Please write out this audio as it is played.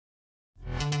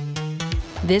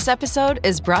This episode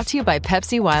is brought to you by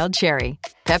Pepsi Wild Cherry.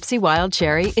 Pepsi Wild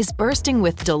Cherry is bursting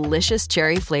with delicious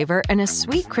cherry flavor and a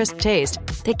sweet, crisp taste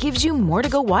that gives you more to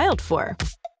go wild for.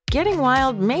 Getting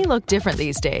wild may look different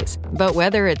these days, but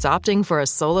whether it's opting for a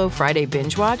solo Friday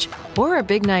binge watch or a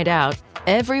big night out,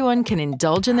 everyone can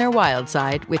indulge in their wild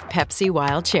side with Pepsi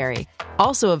Wild Cherry.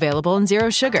 Also available in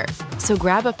Zero Sugar. So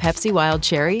grab a Pepsi Wild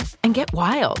Cherry and get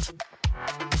wild.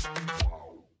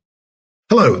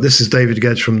 Hello, this is David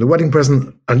Gedge from The Wedding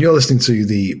Present, and you're listening to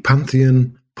the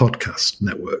Pantheon Podcast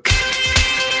Network.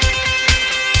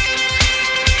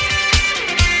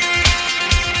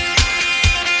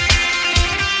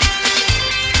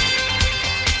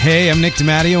 Hey, I'm Nick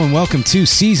DiMatteo, and welcome to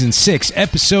Season 6,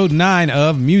 Episode 9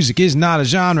 of Music is Not a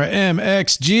Genre,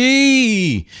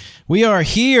 MxG. We are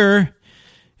here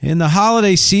in the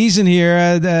holiday season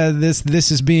here.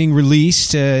 This is being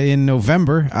released in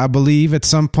November, I believe, at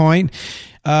some point,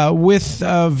 with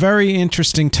a very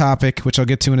interesting topic, which I'll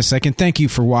get to in a second. Thank you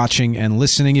for watching and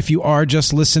listening. If you are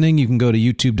just listening, you can go to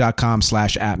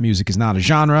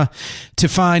youtube.com/@musicisnotagenre to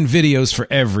find videos for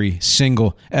every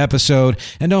single episode.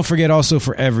 And don't forget, also,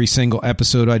 for every single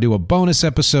episode, I do a bonus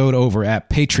episode over at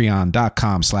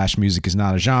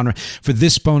patreon.com/musicisnotagenre. For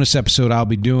this bonus episode, I'll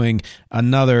be doing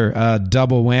another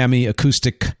double whammy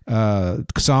acoustic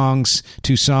songs,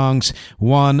 2 songs,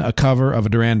 one a cover of a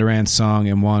Duran Duran song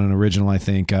and one an original, I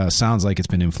think. Sounds like it's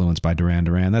been influenced by Duran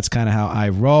Duran. That's kind of how I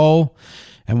roll.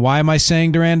 And why am I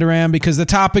saying Duran Duran? Because the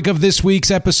topic of this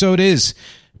week's episode is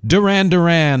Duran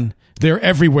Duran. They're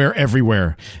everywhere,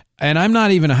 everywhere. And I'm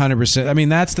not even 100%. I mean,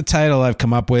 that's the title I've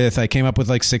come up with. I came up with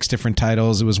like 6 different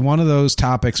titles. It was one of those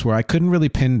topics where I couldn't really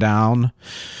pin down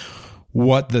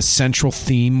what the central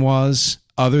theme was,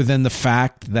 other than the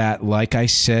fact that, like I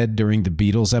said during the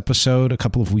Beatles episode a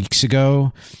couple of weeks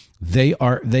ago, they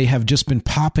have just been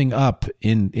popping up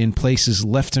in places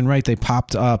left and right. They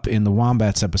popped up in the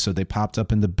Wombats episode. They popped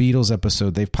up in the Beatles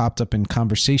episode. They've popped up in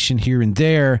conversation here and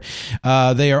there.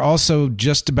 They are also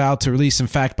just about to release. In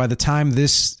fact, by the time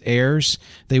this airs,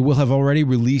 they will have already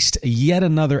released yet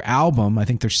another album. I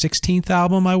think their 16th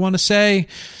album, I want to say,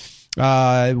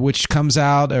 which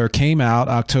came out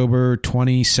October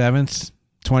 27th.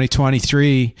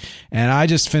 2023, and I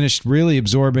just finished really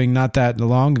absorbing not that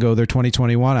long ago their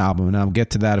 2021 album, and I'll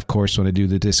get to that, of course, when I do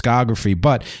the discography.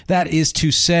 But that is to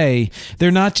say,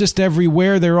 they're not just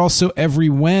everywhere, they're also every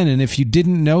when. And if you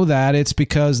didn't know that, it's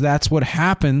because that's what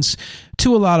happens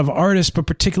to a lot of artists, but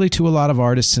particularly to a lot of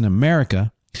artists in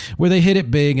America, where they hit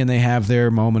it big and they have their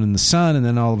moment in the sun, and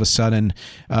then all of a sudden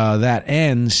that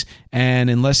ends. And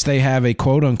unless they have a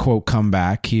quote-unquote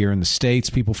comeback here in the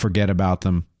States, people forget about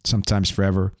them, sometimes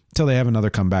forever, until they have another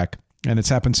comeback. And it's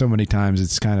happened so many times,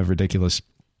 it's kind of ridiculous.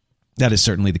 That is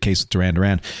certainly the case with Duran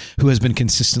Duran, who has been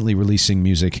consistently releasing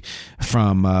music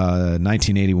from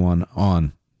 1981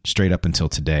 on, straight up until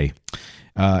today.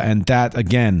 And that,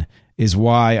 again, is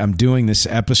why I'm doing this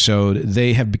episode.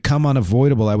 They have become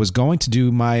unavoidable. I was going to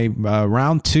do my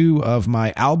round 2 of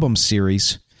my album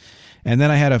series, and then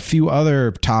I had a few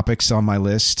other topics on my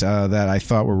list that I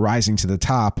thought were rising to the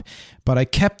top, but I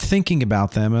kept thinking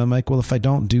about them, and I'm like, well, if I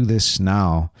don't do this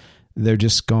now, they're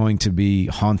just going to be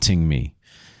haunting me.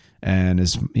 And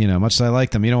as much as I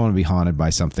like them, you don't want to be haunted by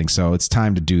something. So it's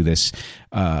time to do this.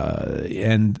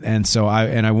 So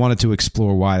I wanted to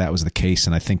explore why that was the case.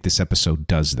 And I think this episode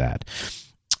does that.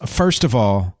 First of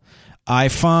all, I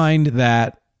find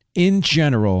that in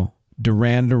general,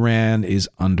 Duran Duran is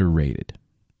underrated.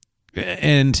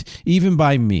 And even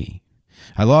by me,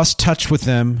 I lost touch with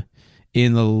them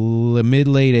in the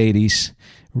mid-late 80s,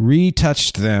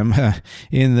 retouched them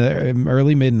in the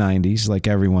early mid-90s, like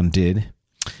everyone did.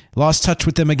 Lost touch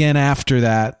with them again after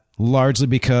that, largely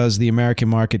because the American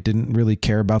market didn't really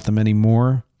care about them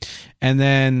anymore. And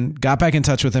then got back in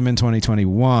touch with them in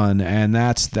 2021, and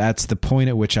that's the point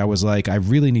at which I was like, I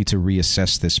really need to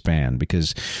reassess this band,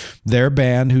 because they're a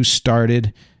band who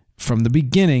started from the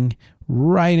beginning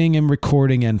writing and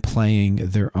recording and playing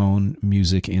their own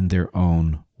music in their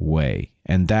own way.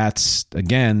 And that's,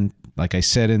 again, like I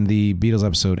said in the Beatles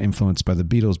episode, influenced by the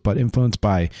Beatles, but influenced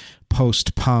by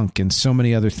post-punk and so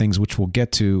many other things, which we'll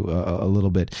get to a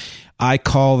little bit. I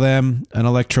call them an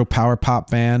electro power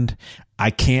pop band.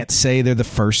 I can't say they're the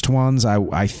first ones.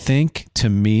 I think, to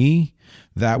me,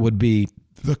 that would be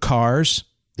the Cars.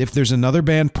 If there's another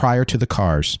band prior to the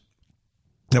Cars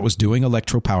that was doing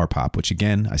electro power pop, which,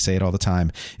 again, I say it all the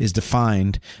time, is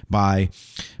defined by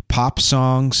pop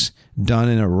songs done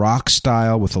in a rock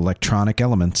style with electronic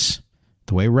elements,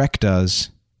 the way Rec does,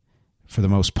 for the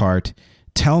most part,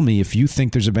 tell me if you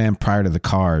think there's a band prior to the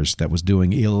Cars that was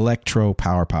doing electro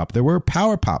power pop. There were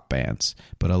power pop bands,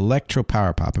 but electro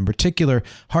power pop, in particular,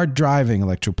 hard driving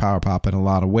electro power pop in a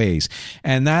lot of ways.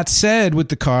 And that said, with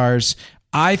the Cars,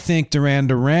 I think Duran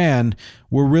Duran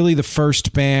were really the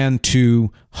first band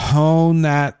to hone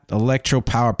that electro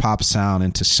power pop sound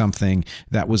into something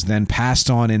that was then passed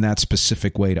on in that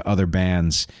specific way to other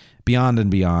bands beyond and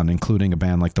beyond, including a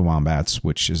band like the Wombats,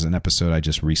 which is an episode I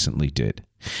just recently did.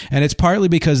 And it's partly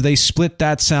because they split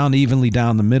that sound evenly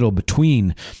down the middle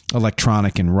between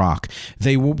electronic and rock.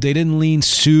 They didn't lean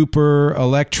super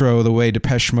electro the way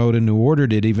Depeche Mode and New Order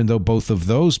did, even though both of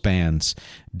those bands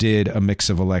did a mix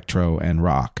of electro and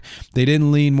rock. They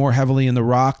didn't lean more heavily in the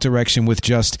rock direction with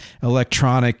just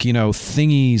electronic,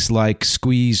 thingies like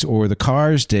Squeeze or the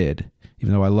Cars did.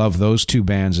 Even though I love those two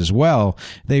bands as well,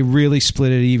 they really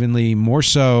split it evenly, more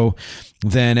so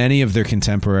than any of their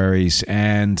contemporaries,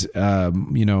 and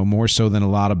more so than a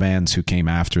lot of bands who came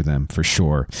after them, for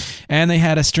sure. And they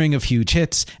had a string of huge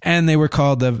hits, and they were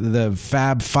called the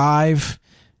Fab Five.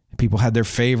 People had their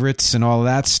favorites and all of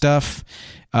that stuff.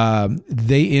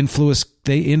 They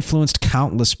influenced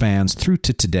countless bands through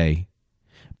to today,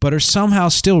 but are somehow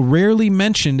still rarely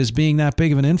mentioned as being that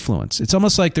big of an influence. It's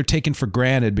almost like they're taken for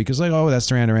granted because, that's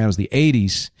Duran Duran, was the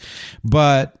 80s.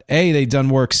 But, they've done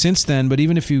work since then. But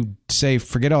even if you say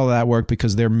forget all that work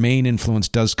because their main influence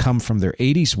does come from their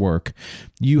 80s work,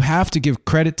 you have to give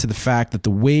credit to the fact that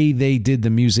the way they did the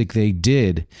music they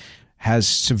did has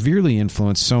severely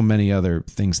influenced so many other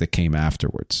things that came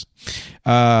afterwards.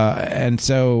 And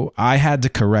so I had to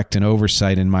correct an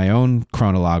oversight in my own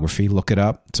chronology. Look it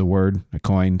up. It's a word I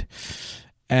coined.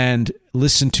 And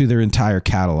listen to their entire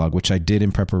catalog, which I did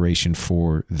in preparation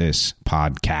for this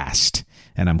podcast.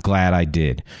 And I'm glad I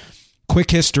did. Quick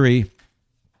history.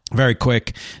 Very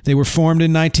quick. They were formed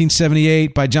in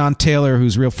 1978 by John Taylor,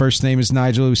 whose real first name is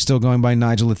Nigel, who was still going by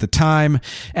Nigel at the time,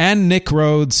 and Nick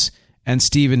Rhodes and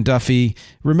Stephen Duffy.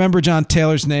 Remember John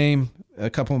Taylor's name? A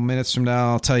couple of minutes from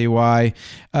now, I'll tell you why.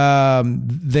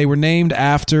 They were named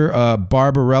after a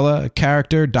Barbarella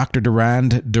character, Dr.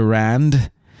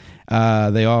 Durand.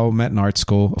 They all met in art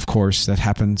school, of course. That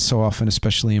happened so often,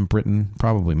 especially in Britain,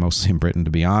 probably mostly in Britain,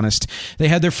 to be honest. They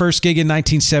had their first gig in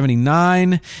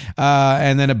 1979,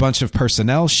 and then a bunch of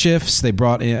personnel shifts. They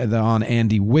brought on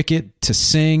Andy Wickett to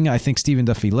sing. I think Stephen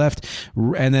Duffy left.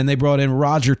 And then they brought in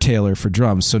Roger Taylor for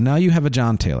drums. So now you have a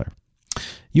John Taylor.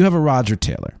 You have a Roger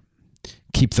Taylor.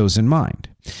 Keep those in mind.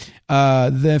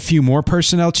 A few more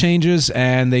personnel changes,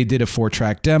 and they did a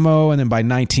 4-track demo. And then by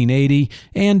 1980,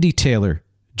 Andy Taylor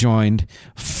joined,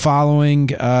 following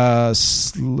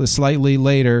slightly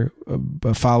later,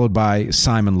 followed by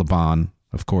Simon Le Bon,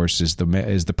 of course, is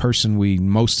the person we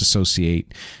most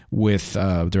associate with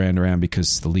Duran Duran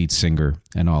because the lead singer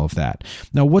and all of that.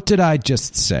 Now, what did I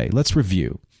just say? Let's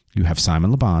review. You have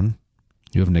Simon Le Bon,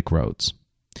 you have Nick Rhodes,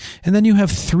 and then you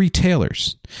have 3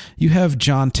 Taylors. You have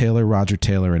John Taylor, Roger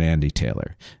Taylor, and Andy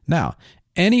Taylor. Now,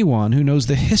 anyone who knows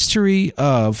the history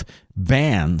of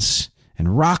bands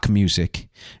and rock music,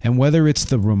 and whether it's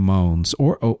the Ramones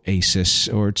or Oasis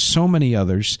or so many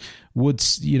others, would,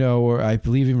 or I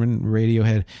believe even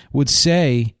Radiohead, would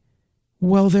say,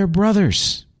 well, they're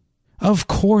brothers. Of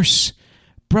course.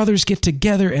 Brothers get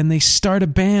together and they start a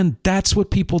band. That's what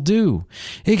people do.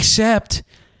 Except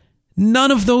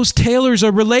none of those Taylors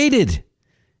are related.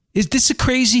 Is this a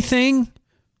crazy thing?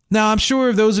 Now, I'm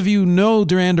sure those of you who know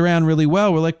Duran Duran really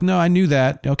well were like, no, I knew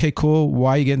that. Okay, cool.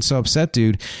 Why are you getting so upset,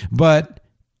 dude? But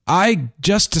I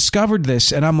just discovered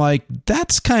this, and I'm like,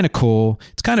 that's kind of cool.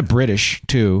 It's kind of British,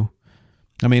 too.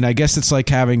 I mean, I guess it's like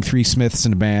having 3 Smiths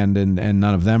in a band and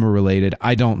none of them are related.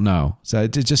 I don't know. So I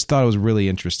just thought it was really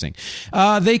interesting.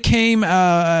 They came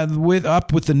with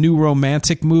the New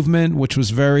Romantic movement, which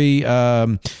was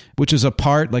which was a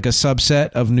subset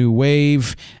of New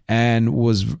Wave, and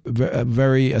was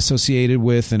very associated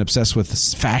with and obsessed with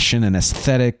fashion and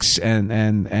aesthetics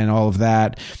and all of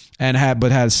that.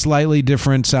 But had slightly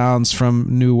different sounds from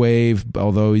New Wave,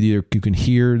 although you can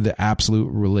hear the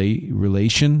absolute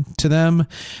relation to them.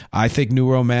 I think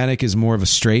New Romantic is more of a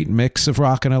straight mix of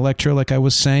rock and electro, like I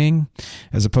was saying,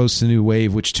 as opposed to New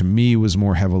Wave, which to me was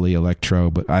more heavily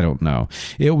electro, but I don't know.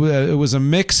 It was a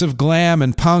mix of glam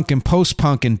and punk and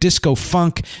post-punk and disco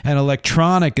funk and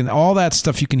electronic and all that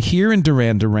stuff you can hear in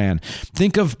Duran Duran.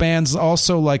 Think of bands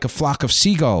also like A Flock of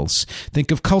Seagulls.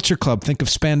 Think of Culture Club. Think of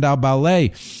Spandau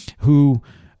Ballet, who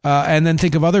And then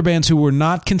think of other bands who were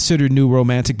not considered new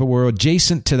romantic, but were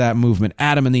adjacent to that movement.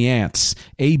 Adam and the Ants,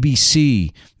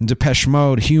 ABC, Depeche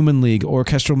Mode, Human League,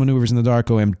 Orchestral Maneuvers in the Dark,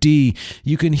 OMD.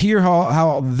 You can hear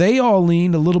how they all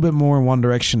leaned a little bit more in one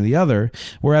direction or the other,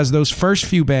 whereas those first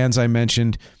few bands I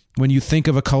mentioned, when you think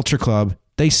of a Culture Club,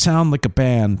 they sound like a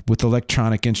band with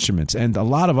electronic instruments. And a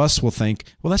lot of us will think,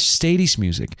 well, that's just 80s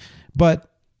music. But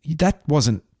that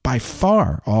wasn't by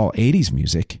far all 80s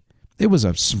music. It was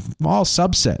a small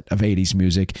subset of 80s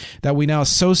music that we now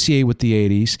associate with the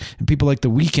 80s. And people like The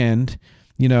Weeknd,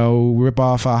 rip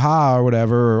off Aha or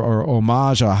whatever, or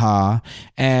homage Aha.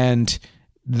 And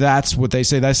that's what they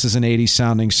say. This is an 80s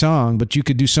sounding song, but you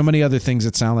could do so many other things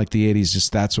that sound like the 80s.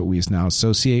 Just that's what we now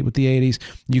associate with the 80s.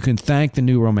 You can thank the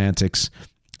New Romantics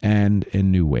and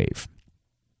New Wave.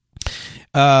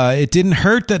 It didn't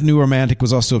hurt that New Romantic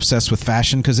was also obsessed with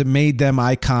fashion, because it made them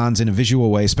icons in a visual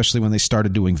way, especially when they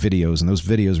started doing videos. And those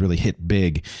videos really hit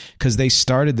big because they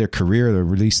started their career. They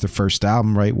released their first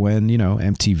album right when,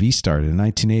 MTV started in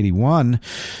 1981.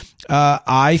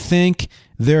 I think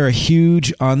they're a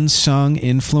huge unsung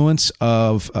influence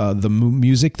of the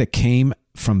music that came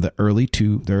from the early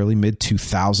mid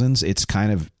 2000s. It's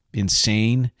kind of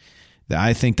insane.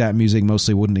 I think that music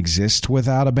mostly wouldn't exist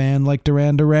without a band like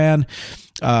Duran Duran,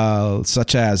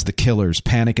 such as The Killers,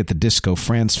 Panic at the Disco,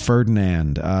 Franz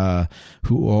Ferdinand,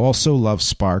 who also loved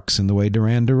Sparks in the way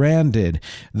Duran Duran did,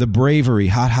 The Bravery,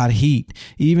 Hot Hot Heat,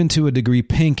 even to a degree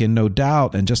Pink and No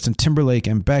Doubt, and Justin Timberlake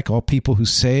and Beck, all people who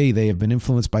say they have been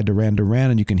influenced by Duran Duran,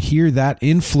 and you can hear that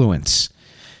influence.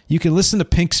 You can listen to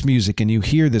Pink's music and you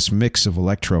hear this mix of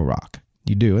electro rock.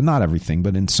 You do, and not everything,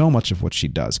 but in so much of what she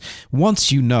does.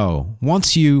 This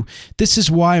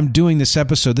is why I'm doing this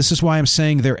episode. This is why I'm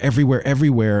saying they're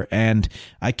everywhere, and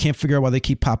I can't figure out why they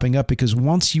keep popping up, because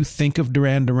once you think of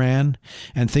Duran Duran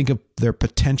and think of their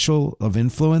potential of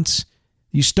influence,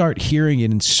 you start hearing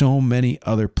it in so many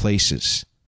other places.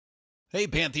 Hey,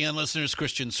 Pantheon listeners,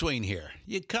 Christian Swain here.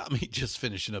 You caught me just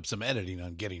finishing up some editing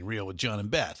on Getting Real with John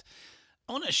and Beth.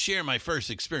 I want to share my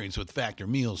first experience with Factor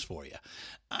Meals for you.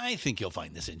 I think you'll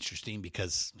find this interesting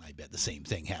because I bet the same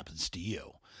thing happens to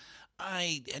you.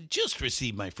 I had just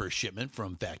received my first shipment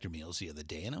from Factor Meals the other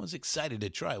day, and I was excited to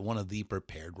try one of the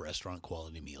prepared restaurant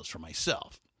quality meals for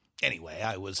myself. Anyway,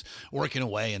 I was working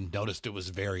away and noticed it was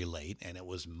very late, and it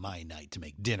was my night to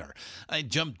make dinner. I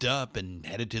jumped up and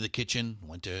headed to the kitchen,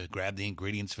 went to grab the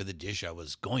ingredients for the dish I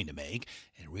was going to make,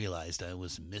 and realized I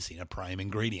was missing a prime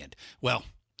ingredient. Well,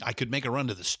 I could make a run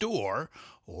to the store,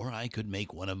 or I could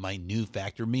make one of my new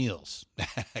Factor meals.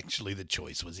 Actually, the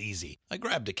choice was easy. I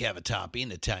grabbed a cavatappi,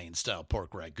 an Italian-style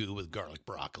pork ragu with garlic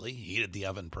broccoli, heated the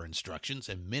oven per instructions,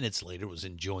 and minutes later was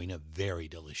enjoying a very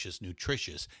delicious,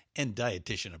 nutritious, and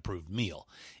dietitian-approved meal.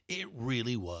 It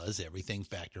really was everything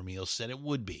Factor Meals said it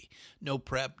would be. No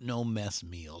prep, no mess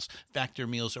meals. Factor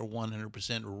Meals are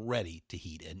 100% ready to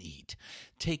heat and eat.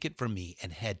 Take it from me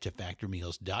and head to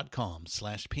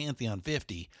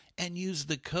factormeals.com/Pantheon50 and use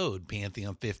the code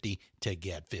Pantheon50 to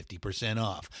get 50%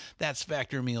 off. That's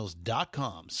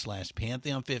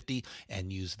factormeals.com/Pantheon50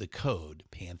 and use the code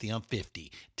Pantheon50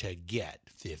 to get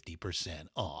 50%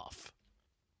 off.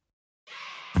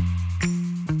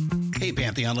 Hey,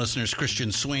 Pantheon listeners,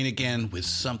 Christian Swain again with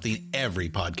something every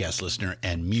podcast listener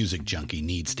and music junkie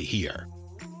needs to hear.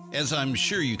 As I'm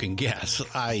sure you can guess,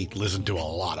 I listen to a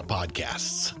lot of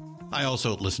podcasts. I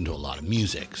also listen to a lot of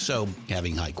music, so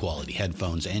having high-quality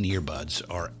headphones and earbuds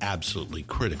are absolutely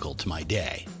critical to my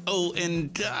day. Oh,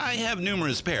 and I have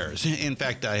numerous pairs. In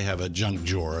fact, I have a junk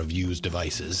drawer of used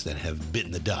devices that have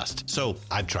bitten the dust, so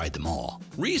I've tried them all.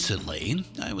 Recently,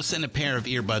 I was sent a pair of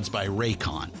earbuds by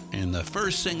Raycon, and the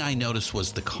first thing I noticed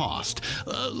was the cost.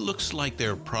 Looks like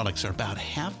their products are about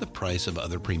half the price of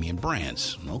other premium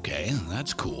brands. Okay,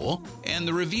 that's cool. And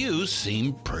the reviews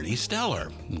seem pretty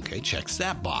stellar. Okay, checks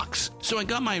that box. So I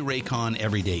got my Raycon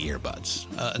everyday earbuds.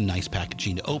 A nice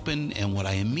packaging to open, and what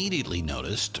I immediately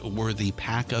noticed were the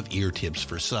pack of ear tips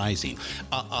for sizing.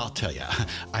 I'll tell you,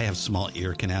 I have small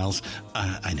ear canals.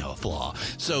 I know a flaw.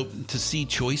 So to see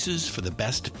choices for the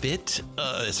best fit,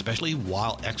 especially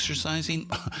while exercising,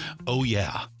 oh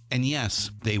yeah. And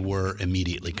yes, they were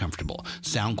immediately comfortable.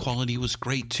 Sound quality was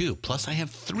great too. Plus, I have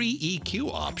 3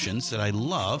 EQ options that I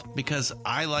love because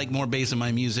I like more bass in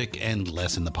my music and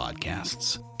less in the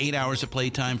podcasts. 8 hours of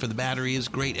playtime for the battery is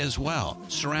great as well.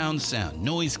 Surround sound,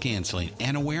 noise canceling,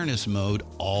 and awareness mode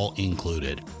all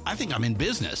included. I think I'm in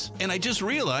business, and I just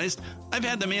realized I've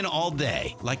had them in all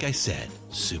day. Like I said,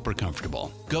 super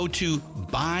comfortable. Go to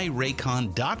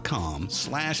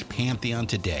buyraycon.com/Pantheon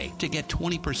today to get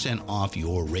 20% off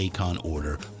your Raycon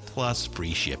order plus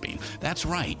free shipping. That's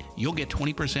right. You'll get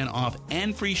 20% off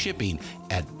and free shipping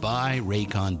at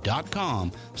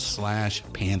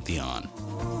buyraycon.com/Pantheon.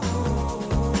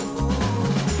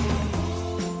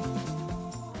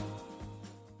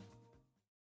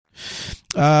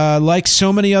 Like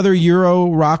so many other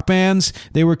Euro rock bands,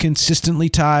 they were consistently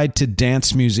tied to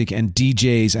dance music and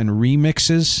DJs and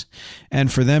remixes.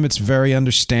 And for them, it's very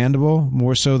understandable,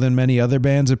 more so than many other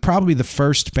bands. It's probably the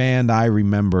first band I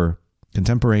remember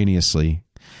contemporaneously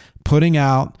putting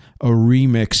out a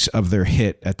remix of their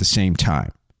hit at the same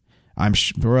time. I'm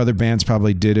sure other bands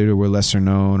probably did it or were lesser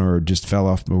known or just fell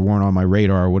off or weren't on my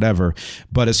radar or whatever.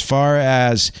 But as far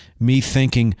as me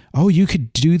thinking, oh, you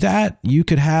could do that. You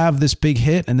could have this big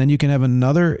hit and then you can have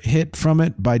another hit from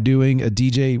it by doing a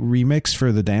DJ remix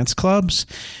for the dance clubs.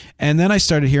 And then I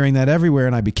started hearing that everywhere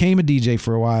and I became a DJ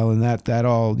for a while and that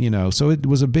all, so it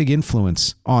was a big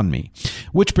influence on me,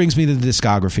 which brings me to the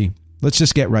discography. Let's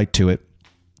just get right to it.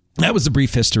 That was the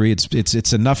brief history.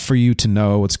 It's enough for you to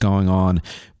know what's going on.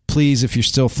 Please, if you're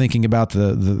still thinking about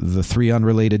the three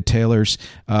unrelated Taylors,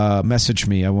 message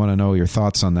me. I want to know your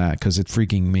thoughts on that because it's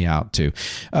freaking me out too.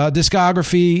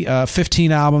 Discography,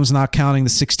 15 albums, not counting the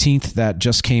 16th that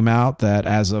just came out that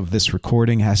as of this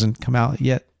recording hasn't come out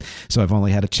yet. So I've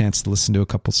only had a chance to listen to a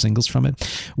couple singles from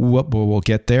it. We'll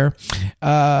get there.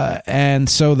 And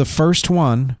so the first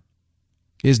one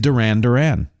is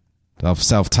DURAN,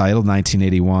 self-titled,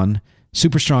 1981.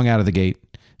 Super strong out of the gate.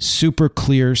 Super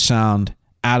clear sound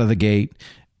out of the gate.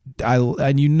 I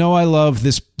love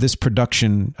this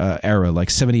production era, like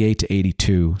 78 to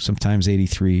 82, sometimes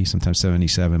 83, sometimes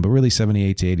 77, but really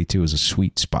 78 to 82 is a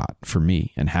sweet spot for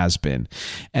me and has been.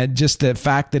 And just the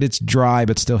fact that it's dry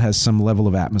but still has some level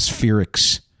of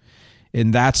atmospherics.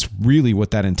 And that's really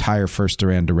what that entire first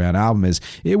Duran Duran album is.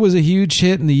 It was a huge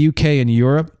hit in the UK and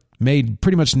Europe, made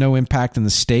pretty much no impact in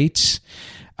the States.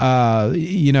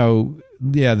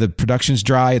 The production's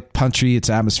dry, it's punchy, it's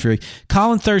atmospheric.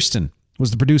 Colin Thurston was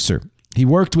the producer. He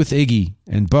worked with Iggy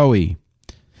and Bowie.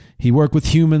 He worked with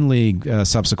Human League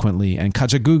subsequently, and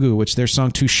Kajagoogoo, which their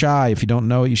song Too Shy. If you don't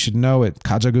know it, you should know it.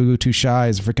 Kajagoogoo Too Shy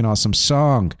is a freaking awesome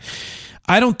song.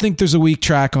 I don't think there's a weak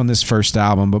track on this first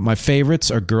album, but my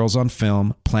favorites are Girls on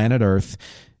Film, Planet Earth,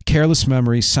 Careless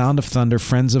Memories, Sound of Thunder,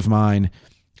 Friends of Mine,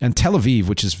 and Tel Aviv,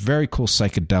 which is very cool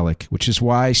psychedelic, which is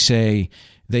why I say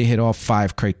they hit all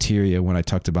 5 criteria when I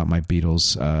talked about my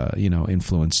Beatles,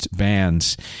 influenced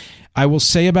bands. I will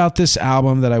say about this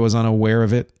album that I was unaware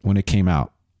of it when it came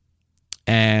out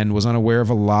and was unaware of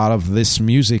a lot of this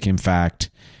music, in fact,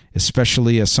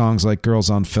 especially songs like Girls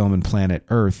on Film and Planet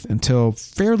Earth until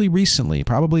fairly recently,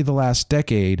 probably the last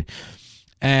decade.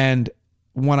 And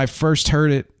when I first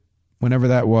heard it, whenever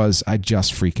that was, I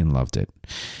just freaking loved it.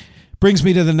 Brings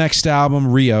me to the next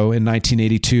album, Rio, in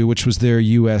 1982, which was their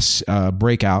U.S.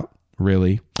 breakout,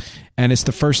 really. And it's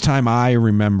the first time I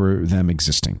remember them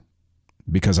existing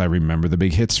because I remember the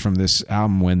big hits from this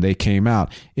album when they came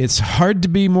out. It's hard to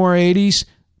be more 80s,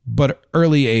 but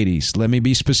early 80s. Let me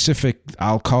be specific.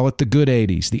 I'll call it the good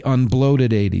 80s, the unbloated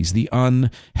 80s, the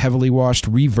unheavily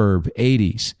washed reverb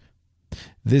 80s.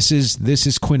 This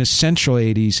is quintessential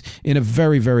 80s in a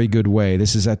very, very good way.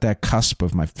 This is at that cusp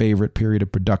of my favorite period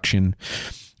of production.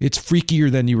 It's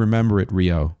freakier than you remember it,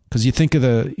 Rio, because you think of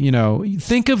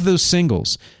think of those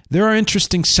singles. There are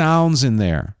interesting sounds in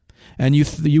there, and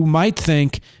you might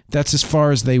think that's as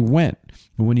far as they went.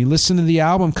 But when you listen to the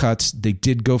album cuts, they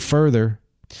did go further.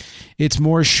 It's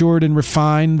more assured and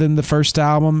refined than the first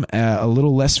album, a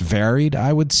little less varied,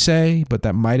 I would say, but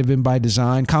that might have been by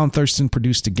design. Colin Thurston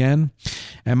produced again.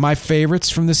 And my favorites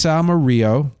from this album are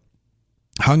Rio,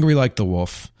 Hungry Like the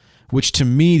Wolf, which to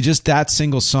me, just that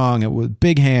single song, it was a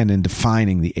big hand in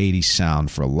defining the 80s sound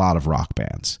for a lot of rock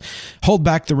bands. Hold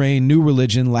Back the Rain, New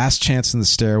Religion, Last Chance in the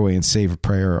Stairway, and Save a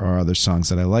Prayer are other songs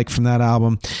that I like from that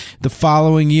album. The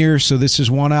following year, so this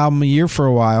is one album a year for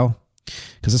a while,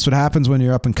 because that's what happens when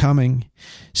you're up and coming.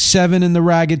 7 in the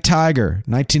Ragged Tiger,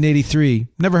 1983.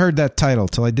 Never heard that title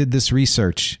till I did this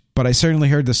research, but I certainly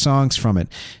heard the songs from it.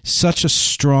 Such a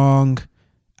strong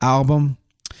album.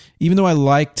 Even though I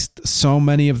liked so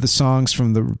many of the songs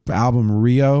from the album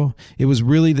Rio, it was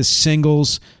really the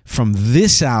singles from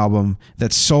this album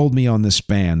that sold me on this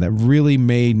band, that really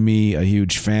made me a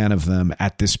huge fan of them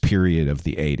at this period of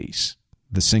the 80s.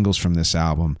 The singles from this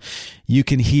album. You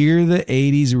can hear the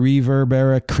 80s reverb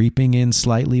era creeping in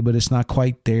slightly, but it's not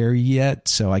quite there yet,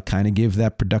 so I kind of give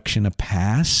that production a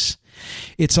pass.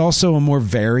 It's also a more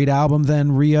varied album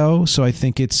than Rio, so I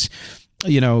think it's,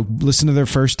 listen to their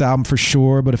first album for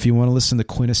sure, but if you want to listen to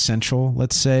quintessential,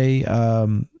 let's say,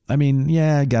 I mean,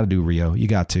 yeah, got to do Rio. You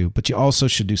got to. But you also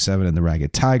should do Seven and the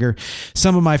Ragged Tiger.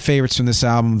 Some of my favorites from this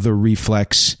album, The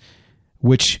Reflex,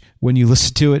 which when you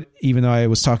listen to it, even though I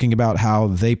was talking about how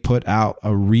they put out a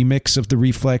remix of The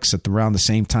Reflex at around the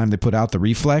same time they put out The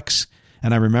Reflex,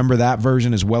 and I remember that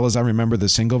version as well as I remember the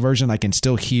single version, I can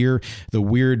still hear the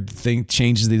weird thing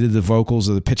changes they did to the vocals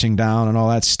or the pitching down and all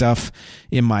that stuff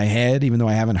in my head, even though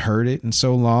I haven't heard it in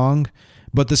so long.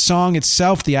 But the song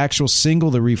itself, the actual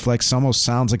single, The Reflex, almost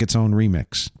sounds like its own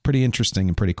remix. Pretty interesting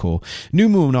and pretty cool. New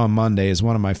Moon on Monday is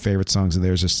one of my favorite songs of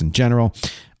theirs just in general.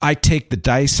 I Take the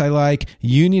Dice I like.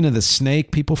 Union of the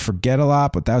Snake, people forget a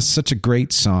lot, but that was such a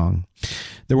great song.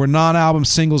 There were non-album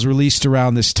singles released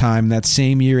around this time, that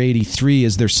same year, 83,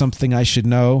 Is There Something I Should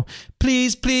Know?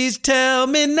 Please, please tell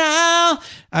me now.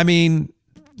 I mean,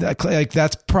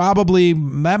 that's probably,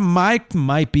 that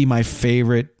might be my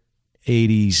favorite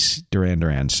 80s Duran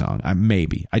Duran song.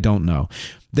 Maybe. I don't know.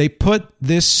 They put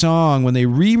this song, when they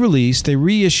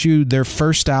reissued their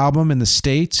first album in the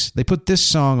States, they put this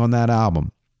song on that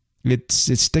album. It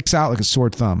sticks out like a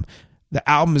sore thumb. The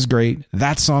album is great.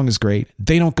 That song is great.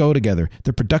 They don't go together.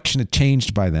 Their production had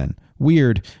changed by then.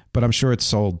 Weird, but I'm sure it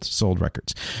sold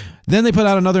records. Then they put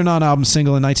out another non-album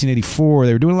single in 1984.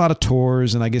 They were doing a lot of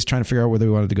tours and I guess trying to figure out where they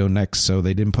wanted to go next, so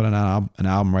they didn't put an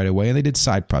album right away, and they did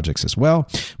side projects as well,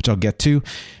 which I'll get to.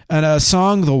 And a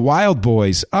song, The Wild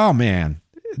Boys. Oh, man.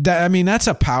 That's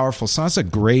a powerful song. It's a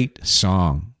great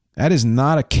song. That is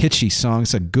not a kitschy song.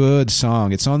 It's a good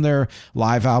song. It's on their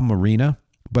live album, Arena,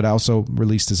 but also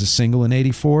released as a single in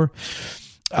 84.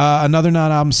 Another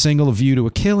non-album single, A View to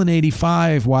a Kill in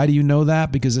 85. Why do you know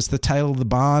that? Because it's the title of the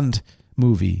Bond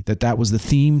movie that was the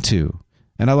theme to.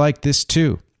 And I like this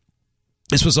too.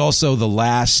 This was also the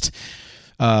last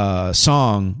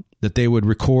song that they would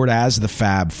record as the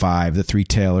Fab Five, the three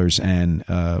Taylors and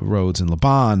Rhodes and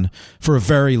LeBon, for a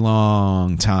very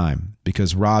long time,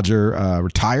 because Roger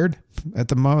retired at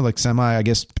the moment, like I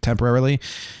guess temporarily.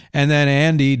 And then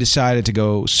Andy decided to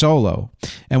go solo.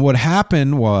 And what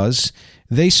happened was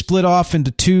they split off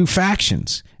into two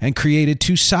factions and created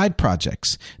two side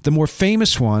projects. The more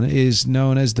famous one is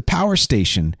known as the Power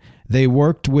Station. They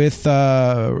worked with,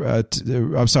 John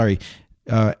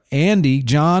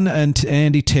and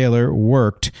Andy Taylor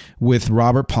worked with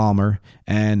Robert Palmer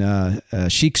and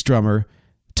Chic's drummer,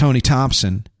 Tony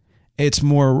Thompson. It's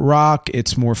more rock.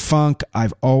 It's more funk.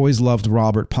 I've always loved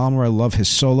Robert Palmer. I love his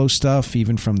solo stuff,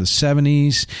 even from the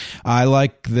 70s. I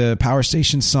like the Power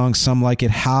Station song, Some Like It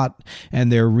Hot,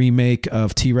 and their remake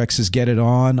of T-Rex's Get It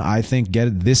On. I think Get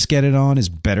It On is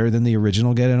better than the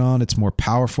original Get It On. It's more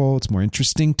powerful. It's more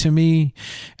interesting to me.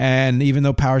 And even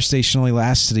though Power Station only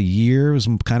lasted a year, it was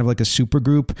kind of like a super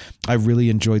group, I really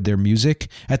enjoyed their music.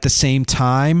 At the same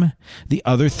time, the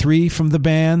other three from the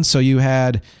band, so you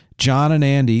had John and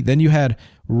Andy. Then you had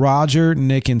Roger,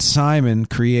 Nick, and Simon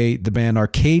create the band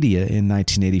Arcadia in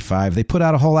 1985. They put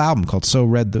out a whole album called So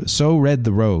Red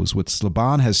the Rose, which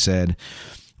LeBon has said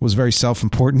was a very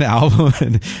self-important album,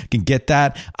 and can get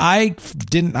that. I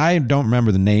don't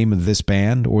remember the name of this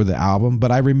band or the album,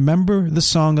 but I remember the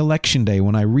song Election Day.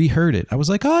 When I reheard it, I was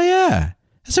like, oh yeah,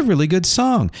 that's a really good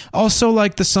song. Also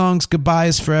like the songs Goodbye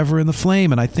Is Forever and The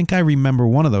Flame, and I think I remember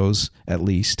one of those at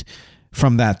least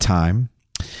from that time.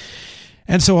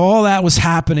 And so all that was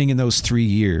happening in those 3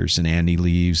 years, and Andy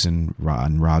leaves and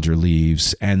Roger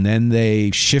leaves, and then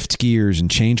they shift gears and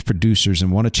change producers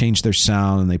and want to change their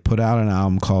sound, and they put out an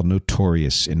album called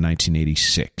Notorious in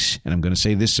 1986. And I'm going to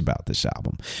say this about this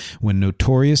album. When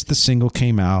Notorious, the single,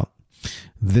 came out,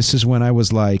 this is when I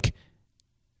was like,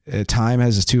 time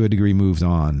has to a degree moved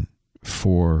on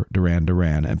for Duran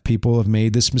Duran, and people have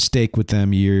made this mistake with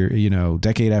them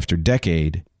decade after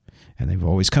decade. And they've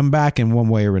always come back in one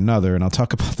way or another. And I'll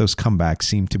talk about those comebacks,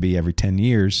 seem to be every 10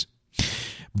 years.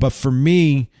 But for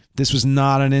me, this was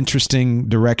not an interesting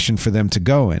direction for them to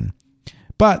go in.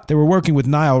 But they were working with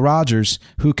Nile Rodgers,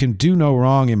 who can do no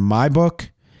wrong in my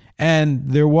book. And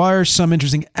there were some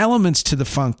interesting elements to the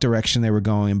funk direction they were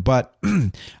going in. But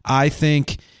I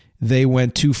think they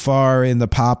went too far in the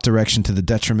pop direction to the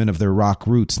detriment of their rock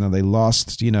roots. Now, they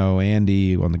lost,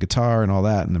 Andy on the guitar and all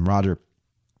that. And then Roger,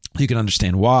 you can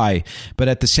understand why, but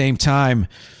at the same time,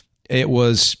 it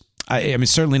was,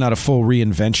 certainly not a full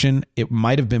reinvention. It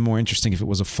might have been more interesting if it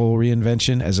was a full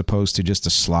reinvention as opposed to just a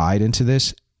slide into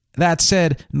this. That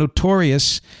said,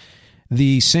 Notorious,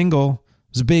 the single,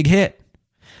 was a big hit.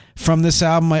 From this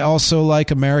album, I also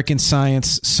like American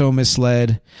Science, So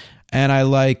Misled, and I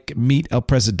like Meet El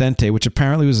Presidente, which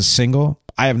apparently was a single.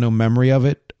 I have no memory of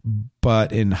it,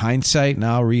 but in hindsight,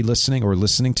 now re-listening or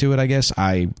listening to it, I guess,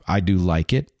 I do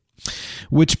like it.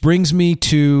 Which brings me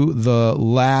to the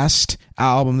last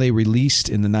album they released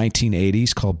in the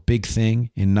 1980s called Big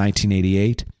Thing in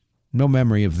 1988. No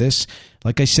memory of this.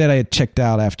 Like I said, I had checked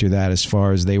out after that as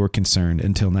far as they were concerned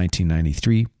until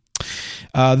 1993.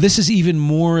 This is even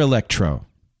more electro.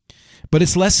 But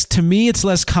it's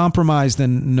less compromised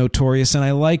than Notorious, and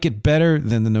I like it better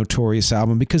than the Notorious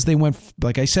album because they went,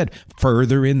 like I said,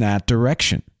 further in that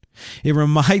direction. It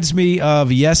reminds me of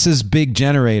Yes's Big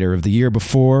Generator of the year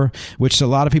before, which a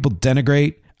lot of people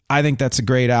denigrate. I think that's a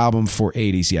great album for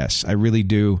 80s Yes. I really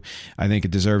do. I think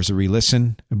it deserves a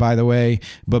re-listen, by the way.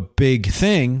 But Big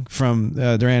Thing from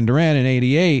Duran Duran in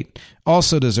 88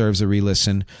 also deserves a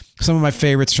re-listen. Some of my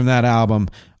favorites from that album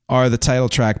are the title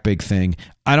track, Big Thing,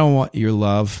 I Don't Want Your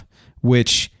Love,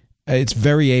 which it's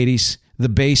very 80s. The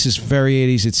bass is very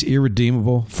 80s. It's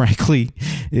irredeemable, frankly.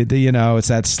 It's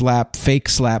that fake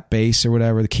slap bass or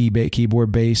whatever, the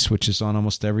keyboard bass, which is on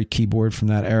almost every keyboard from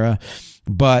that era.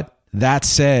 But that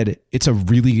said, it's a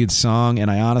really good song,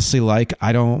 and I honestly like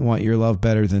I Don't Want Your Love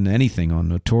better than anything on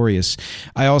Notorious.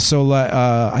 I also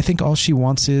I think All She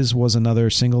Wants was another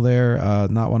single there.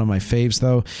 Not one of my faves,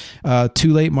 though.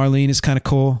 Too Late Marlene is kind of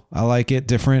cool. I like it,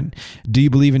 different. Do You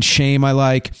Believe in Shame I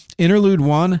like. Interlude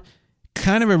 1,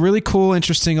 kind of a really cool,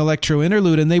 interesting electro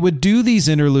interlude, and they would do these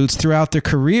interludes throughout their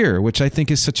career, which I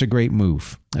think is such a great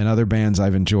move. And other bands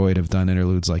I've enjoyed have done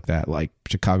interludes like that, like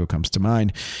Chicago comes to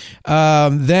mind.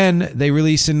 Then they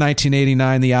released in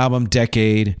 1989 the album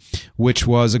Decade, which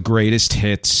was a greatest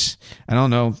hits. I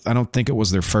don't think it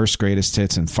was their first greatest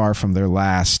hits and far from their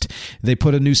last. They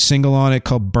put a new single on it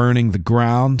called Burning the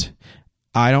Ground.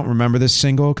 I don't remember this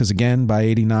single because, again, by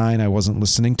 89, I wasn't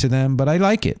listening to them, but I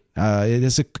like it.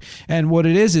 And what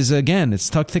it is again, it's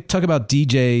talk about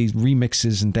DJ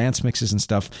remixes and dance mixes and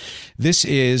stuff. This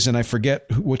is, and I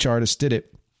forget which artist did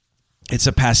it, it's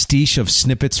a pastiche of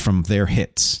snippets from their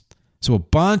hits. So a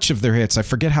bunch of their hits, I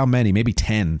forget how many, maybe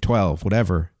 10, 12,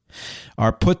 whatever,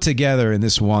 are put together in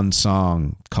this one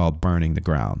song called Burning the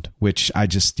Ground, which I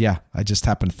just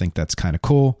happen to think that's kind of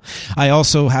cool. I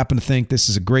also happen to think this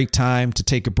is a great time to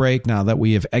take a break now that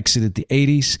we have exited the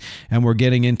 80s and we're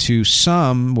getting into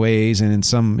some ways, and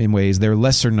in ways, their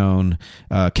lesser known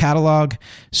catalog.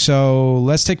 So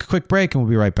let's take a quick break and we'll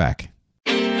be right back.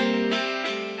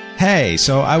 Hey,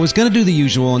 so I was going to do the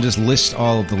usual and just list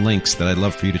all of the links that I'd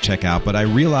love for you to check out, but I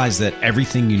realized that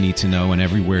everything you need to know and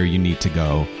everywhere you need to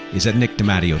go is at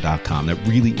nickdimatteo.com. That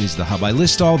really is the hub. I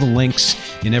list all the links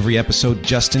in every episode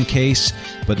just in case,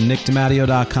 but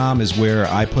nickdimatteo.com is where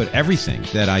I put everything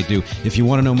that I do. If you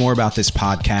want to know more about this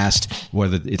podcast,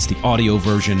 whether it's the audio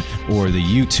version or the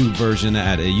YouTube version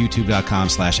at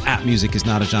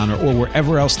youtube.com/@musicisnotagenre or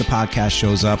wherever else the podcast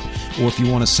shows up, or if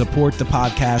you want to support the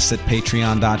podcast at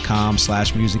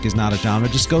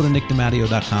patreon.com/musicisnotagenre, just go to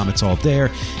nickdimatteo.com. It's all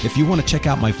there. If you want to check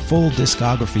out my full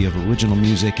discography of original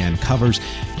music and covers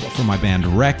for my band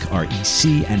REC,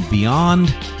 REC, and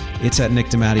beyond, it's at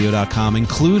nickdimatteo.com,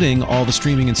 including all the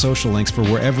streaming and social links for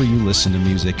wherever you listen to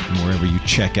music and wherever you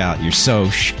check out your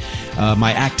soch.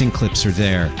 My acting clips are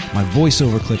there. My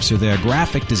voiceover clips are there.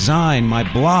 Graphic design, my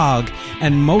blog,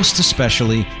 and most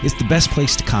especially, it's the best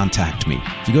place to contact me.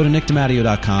 If you go to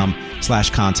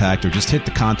nickdimatteo.com/contact or just hit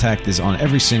the contact is on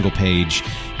every single page.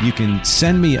 You can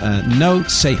send me a note,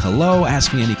 say hello,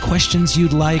 ask me any questions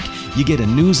you'd like. You get a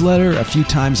newsletter a few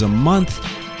times a month.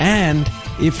 And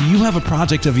if you have a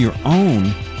project of your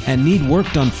own and need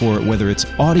work done for it, whether it's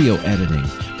audio editing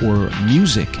or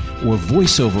music or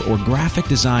voiceover or graphic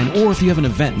design, or if you have an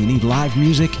event and you need live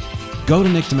music, go to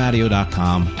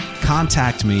nickdimatteo.com,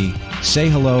 contact me, say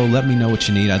hello, let me know what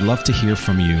you need. I'd love to hear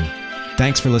from you.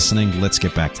 Thanks for listening. Let's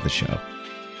get back to the show.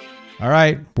 All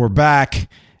right, we're back.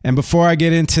 And before I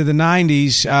get into the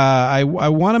 90s, I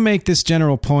want to make this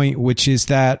general point, which is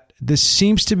that this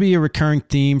seems to be a recurring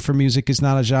theme for Music Is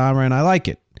Not a Genre, and I like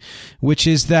it, which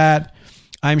is that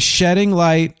I'm shedding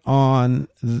light on,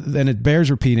 and it bears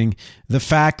repeating, the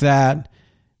fact that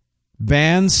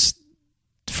bands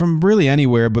from really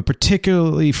anywhere, but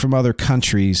particularly from other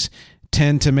countries,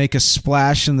 tend to make a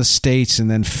splash in the States and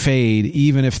then fade,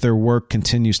 even if their work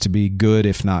continues to be good,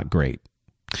 if not great.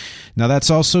 Now, that's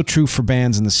also true for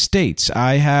bands in the States.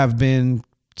 I have been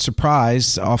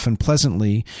surprised, often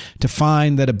pleasantly, to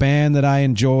find that a band that I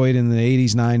enjoyed in the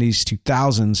 80s, 90s,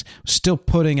 2000s was still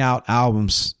putting out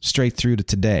albums straight through to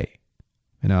today.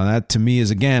 You know, that to me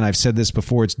is, again, I've said this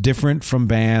before, it's different from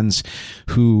bands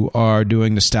who are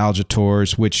doing nostalgia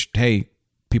tours, which, hey,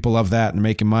 people love that and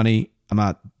making money. I'm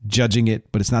not judging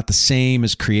it, but it's not the same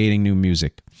as creating new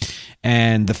music.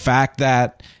 And the fact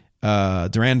that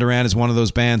Duran Duran is one of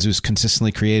those bands who's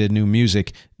consistently created new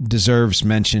music deserves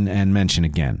mention and mention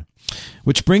again.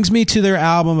 Which brings me to their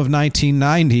album of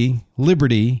 1990,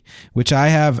 Liberty, which I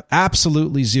have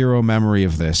absolutely zero memory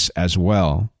of this as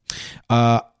well.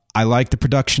 I like the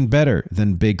production better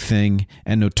than Big Thing,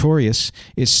 and Notorious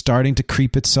is starting to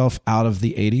creep itself out of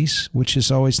the 80s, which is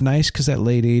always nice because that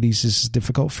late 80s is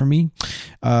difficult for me.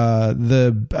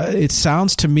 It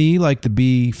sounds to me like the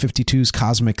B-52's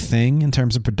Cosmic Thing in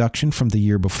terms of production from the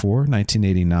year before,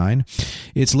 1989.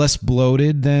 It's less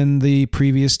bloated than the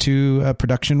previous two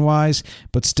production-wise,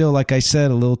 but still, like I said,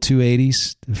 a little too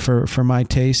 80s for my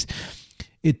taste.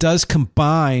 It does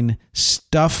combine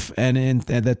stuff and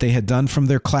that they had done from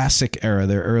their classic era,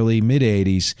 their early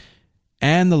mid-'80s,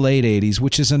 and the late 80s,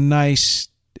 which is a nice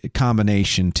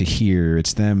combination to hear.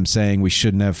 It's them saying we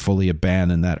shouldn't have fully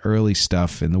abandoned that early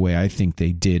stuff in the way I think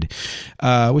they did,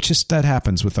 which is that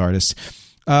happens with artists.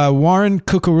 Warren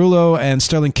Cucurullo and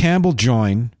Sterling Campbell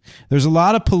join. There's a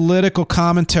lot of political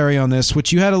commentary on this,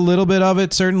 which you had a little bit of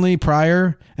it certainly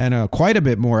prior and quite a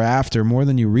bit more after, more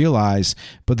than you realize.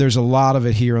 But there's a lot of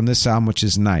it here on this album, which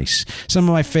is nice. Some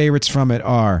of my favorites from it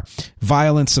are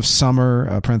Violence of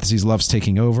Summer, parentheses, Love's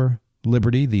Taking Over,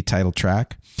 Liberty, the title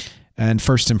track, and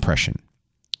First Impression.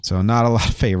 So not a lot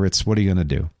of favorites. What are you going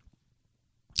to do?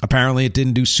 Apparently it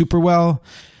didn't do super well.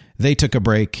 They took a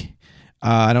break.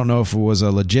 I don't know if it was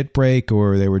a legit break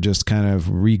or they were just kind of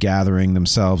regathering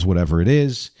themselves, whatever it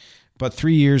is. But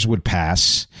 3 years would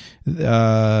pass.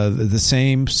 The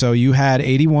same. So you had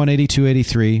 81, 82,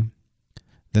 83.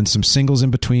 Then some singles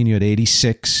in between. You had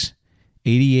 86,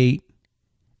 88,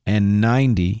 and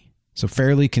 90. So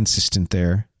fairly consistent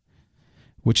there,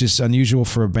 which is unusual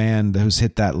for a band who's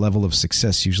hit that level of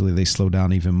success. Usually they slow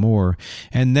down even more.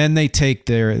 And then they take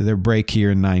their break here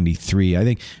in 93. I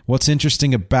think what's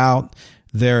interesting about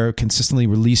their consistently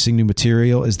releasing new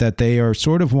material is that they are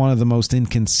sort of one of the most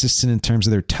inconsistent in terms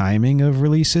of their timing of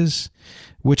releases,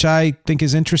 which I think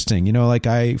is interesting. You know, like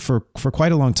for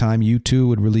quite a long time, U2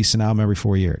 would release an album every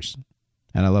 4 years.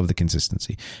 And I love the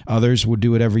consistency. Others would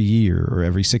do it every year or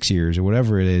every 6 years or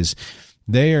whatever it is.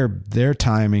 Their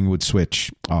timing would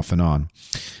switch off and on.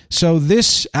 So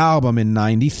this album in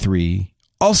 93,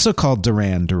 also called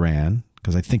Duran Duran,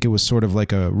 because I think it was sort of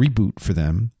like a reboot for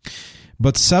them,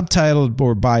 but subtitled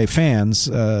or by fans,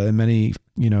 and many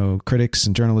critics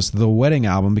and journalists, The Wedding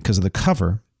Album, because of the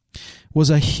cover, was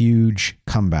a huge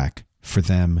comeback for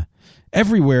them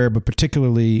everywhere, but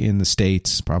particularly in the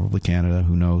States, probably Canada,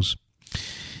 who knows.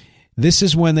 This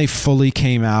is when they fully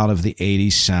came out of the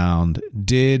 80s sound,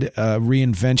 did a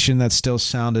reinvention that still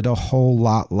sounded a whole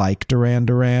lot like Duran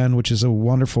Duran, which is a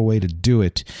wonderful way to do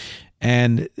it.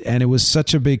 And it was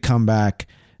such a big comeback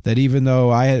that even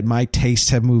though my tastes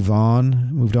have moved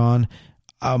on,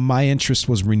 my interest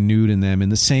was renewed in them in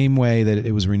the same way that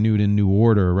it was renewed in New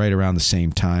Order right around the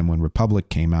same time when Republic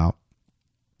came out.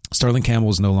 Sterling Campbell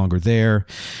was no longer there.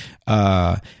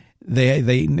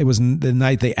 It was the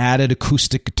night they added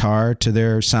acoustic guitar to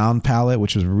their sound palette,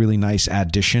 which was a really nice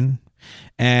addition.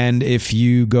 And if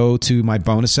you go to my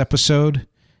bonus episode,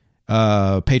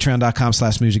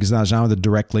 patreon.com/music is not a genre, the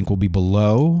direct link will be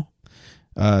below.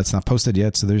 It's not posted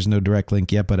yet, so there's no direct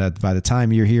link yet, but by the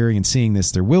time you're hearing and seeing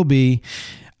this, there will be.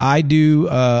 I do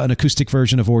an acoustic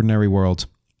version of Ordinary World,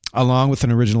 along with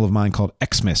an original of mine called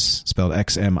Xmas, spelled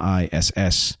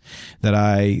Xmiss, that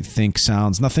I think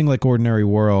sounds nothing like Ordinary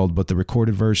World, but the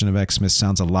recorded version of Xmas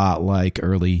sounds a lot like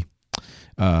early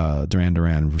Duran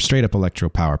Duran, straight up electro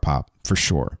power pop, for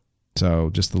sure. So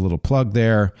just a little plug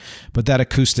there, but that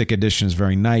acoustic edition is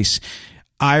very nice.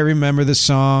 I remember the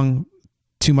song,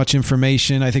 Too Much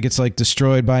Information. I think it's like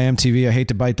Destroyed by MTV. I hate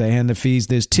to bite the hand that feeds.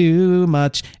 There's too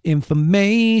much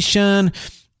information.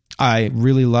 I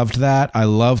really loved that. I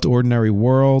loved Ordinary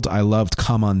World. I loved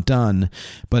Come Undone.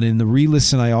 But in the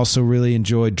re-listen, I also really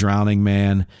enjoyed Drowning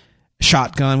Man,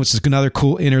 Shotgun, which is another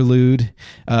cool interlude,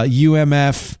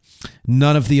 UMF,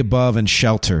 None of the Above, and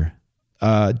Shelter.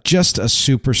 Just a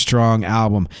super strong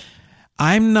album.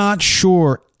 I'm not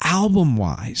sure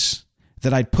album-wise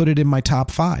that I'd put it in my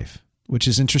top 5, which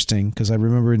is interesting because I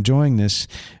remember enjoying this,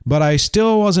 but I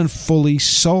still wasn't fully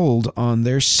sold on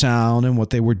their sound and what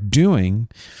they were doing.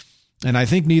 And I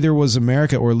think neither was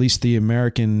America, or at least the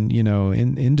American,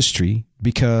 industry,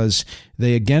 because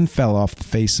they again fell off the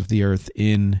face of the earth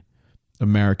in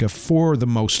America for the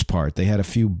most part. They had a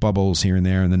few bubbles here and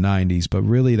there in the 90s, but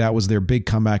really that was their big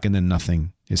comeback and then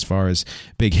nothing as far as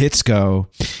big hits go.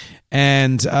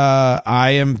 And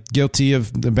I am guilty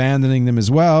of abandoning them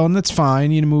as well, and that's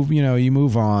fine. You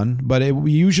move on. But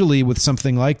usually with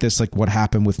something like this, like what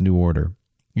happened with New Order,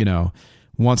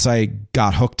 once I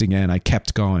got hooked again, I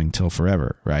kept going till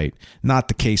forever, right? Not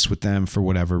the case with them for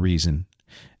whatever reason.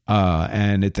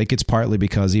 And I think it's partly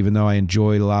because even though I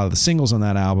enjoyed a lot of the singles on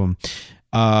that album,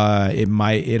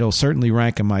 it'll certainly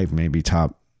rank in my maybe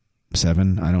top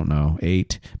 7, I don't know,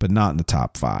 8, but not in the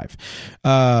top 5.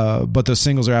 But those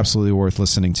singles are absolutely worth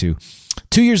listening to.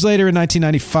 2 years later, in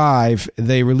 1995,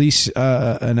 they released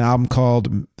an album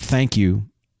called Thank You.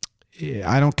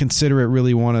 I don't consider it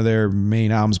really one of their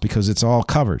main albums because it's all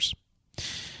covers.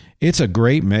 It's a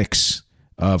great mix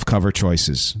of cover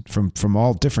choices from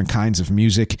all different kinds of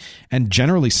music, and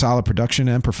generally solid production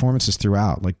and performances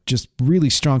throughout. Like, just really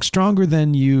strong, stronger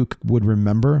than you would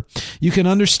remember. You can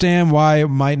understand why it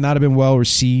might not have been well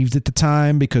received at the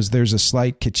time, because there's a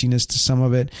slight kitschiness to some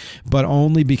of it, but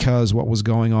only because what was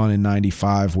going on in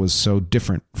 95 was so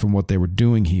different from what they were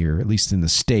doing here, at least in the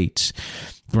States.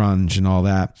 Grunge and all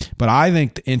that. But I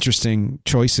think the interesting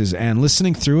choices, and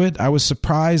listening through it, I was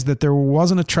surprised that there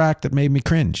wasn't a track that made me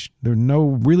cringe. There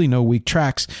were really no weak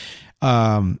tracks.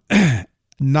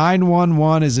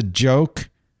 911 is a joke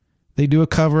they do a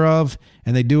cover of,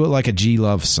 and they do it like a G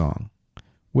Love song,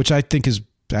 which I think is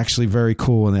actually very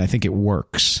cool, and I think it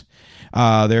works.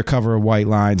 Their cover of White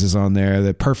Lines is on there.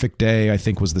 The Perfect Day, I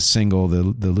think, was the single, the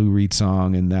Lou Reed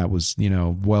song, and that was,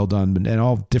 well done, and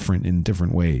all different in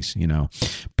different ways,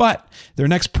 But their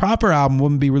next proper album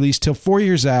wouldn't be released till 4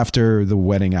 years after the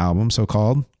Wedding album,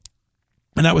 so-called,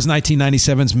 and that was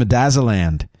 1997's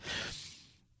Medazzaland.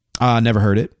 Never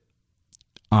heard it.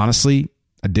 Honestly,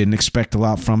 I didn't expect a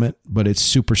lot from it, but it's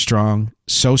super strong.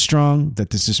 So strong that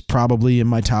this is probably in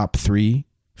my top 3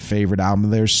 favorite album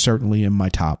of theirs, certainly in my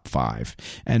top 5,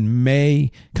 and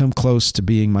may come close to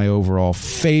being my overall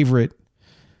favorite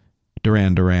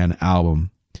Duran Duran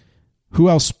album. Who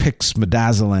else picks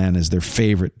Medazzaland as their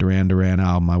favorite Duran Duran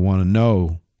album? I want to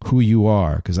know who you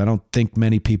are, because I don't think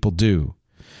many people do,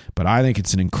 but I think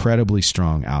it's an incredibly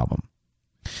strong album.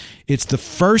 It's the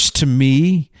first to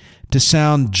me to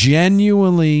sound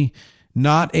genuinely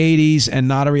not 80s and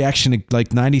not a reaction to,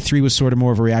 like 93 was sort of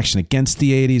more of a reaction against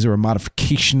the 80s or a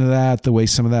modification of that, the way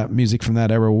some of that music from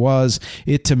that era was.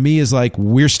 It to me is like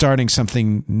we're starting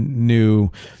something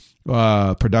new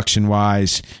production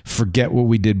wise. Forget what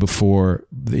we did before,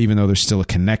 even though there's still a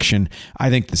connection. I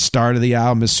think the start of the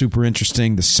album is super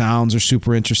interesting. The sounds are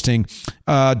super interesting.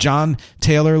 John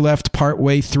Taylor left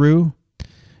partway through,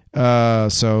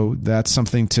 so that's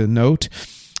something to note.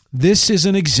 This is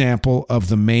an example of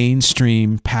the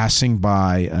mainstream passing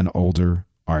by an older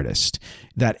artist.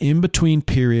 That in-between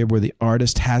period where the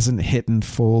artist hasn't hit in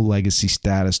full legacy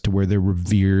status to where they're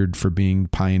revered for being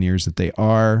pioneers that they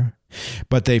are,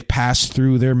 but they've passed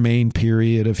through their main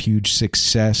period of huge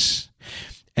success.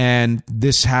 And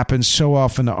this happens so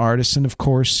often to artists. And of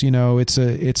course, it's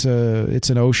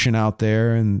an ocean out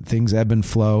there and things ebb and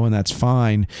flow, and that's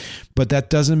fine. But that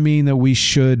doesn't mean that we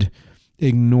should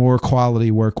ignore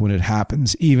quality work when it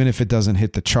happens, even if it doesn't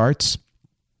hit the charts.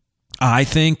 I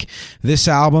think this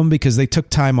album, because they took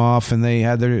time off and they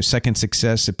had their second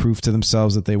success, it proved to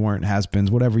themselves that they weren't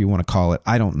has-beens, whatever you want to call it,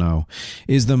 I don't know,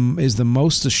 is the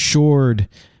most assured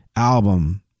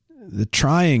album,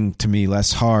 trying to me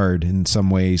less hard in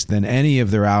some ways than any of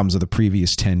their albums of the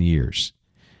previous 10 years.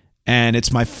 And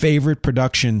it's my favorite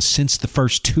production since the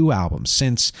first 2 albums,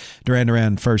 since Duran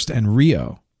Duran First and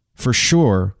Rio, for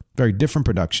sure. Very different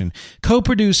production,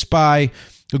 co-produced by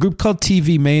a group called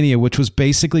TV Mania, which was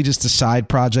basically just a side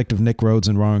project of Nick Rhodes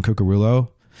and Ron Cucurullo.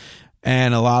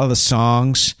 And a lot of the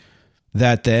songs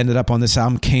that ended up on this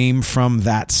album came from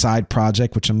that side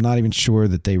project, which I'm not even sure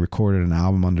that they recorded an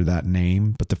album under that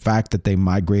name. But the fact that they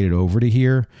migrated over to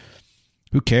here,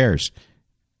 who cares?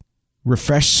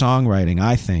 Refreshed songwriting,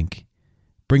 I think.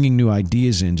 Bringing new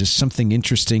ideas in, just something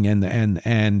interesting,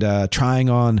 and trying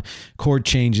on chord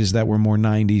changes that were more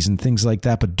 90s and things like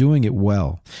that, but doing it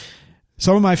well.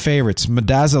 Some of my favorites: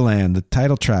 Medazzaland, the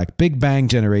title track, Big Bang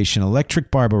Generation, Electric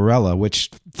Barbarella,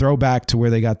 which throwback to where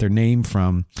they got their name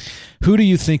from. Who Do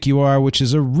You Think You Are, which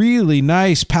is a really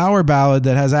nice power ballad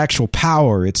that has actual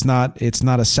power. It's not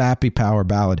a sappy power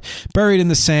ballad. Buried in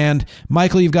the Sand,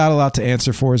 Michael, You've Got a Lot to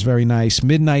Answer For is very nice.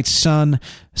 Midnight Sun,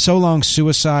 So Long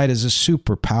Suicide is a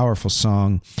super powerful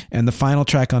song. And the final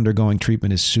track, Undergoing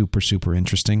Treatment, is super, super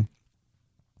interesting.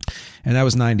 And that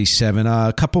was 97.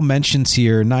 A couple mentions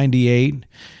here. 98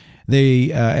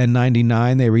 and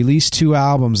 99, they released 2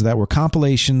 albums that were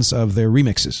compilations of their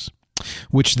remixes,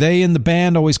 which they in the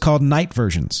band always called night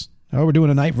versions. Oh, we're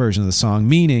doing a night version of the song,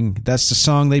 meaning that's the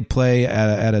song they'd play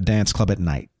at a dance club at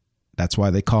night. That's why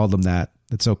they called them that.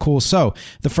 That's so cool. So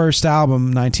the first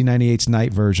album, 1998's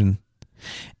Night version,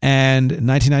 and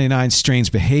 1999's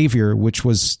Strange Behavior, which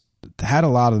had a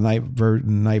lot of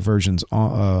night versions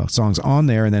songs on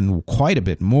there, and then quite a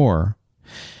bit more.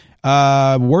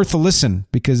 Worth a listen,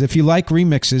 because if you like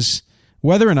remixes,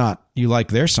 whether or not you like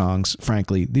their songs,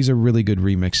 frankly, these are really good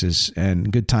remixes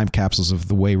and good time capsules of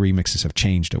the way remixes have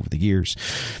changed over the years.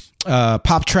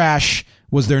 Pop Trash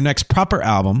was their next proper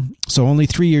album, so only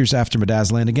 3 years after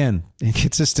Medazzaland again.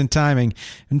 Inconsistent timing.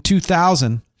 In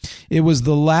 2000, it was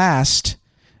the last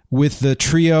with the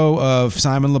trio of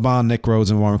Simon Le Bon, Nick Rhodes,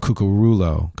 and Warren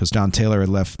Cucurullo, because John Taylor had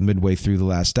left midway through the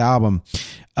last album.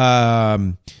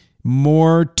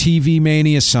 More TV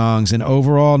Mania songs, and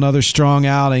overall another strong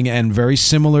outing, and very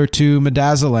similar to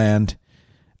Medazzaland,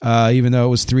 even though it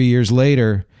was 3 years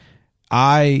later.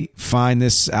 I find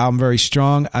this album very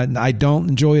strong. I don't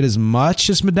enjoy it as much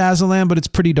as Medazzaland, but it's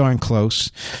pretty darn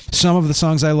close. Some of the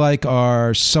songs I like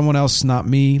are Someone Else Not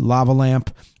Me, Lava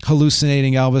Lamp,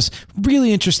 Hallucinating Elvis.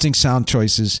 Really interesting sound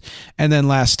choices. And then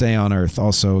Last Day on Earth,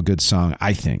 also a good song,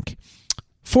 I think.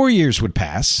 4 years would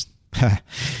pass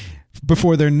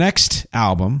before their next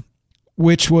album,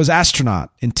 which was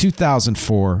Astronaut in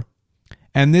 2004.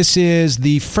 And this is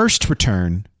the first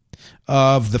return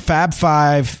of the Fab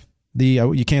Five.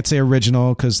 You can't say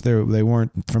original because they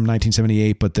weren't from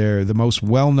 1978, but they're the most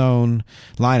well-known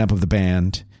lineup of the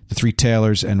band, the three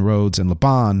Taylors and Rhodes and Le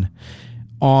Bon,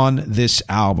 on this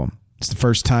album. It's the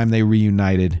first time they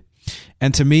reunited.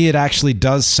 And to me, it actually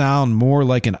does sound more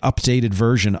like an updated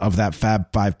version of that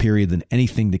Fab Five period than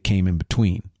anything that came in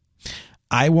between.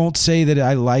 I won't say that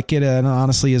I like it,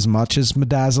 honestly, as much as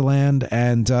Medazzaland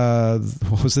and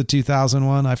what was the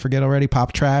 2001? I forget already.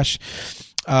 Pop Trash.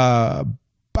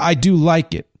 I do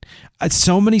like it.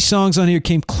 So many songs on here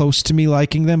came close to me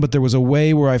liking them, but there was a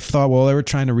way where I thought, well, they were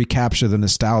trying to recapture the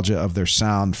nostalgia of their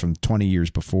sound from 20 years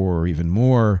before or even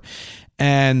more.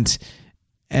 And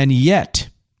yet,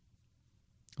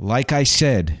 like I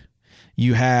said,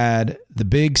 you had the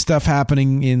big stuff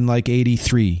happening in like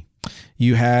 83.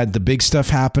 You had the big stuff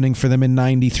happening for them in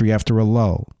 93 after a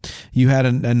lull. You had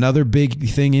another big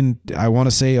thing in, I want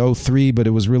to say 03, but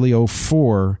it was really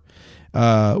 04.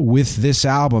 With this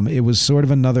album, it was sort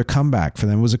of another comeback for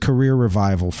them. It was a career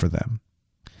revival for them.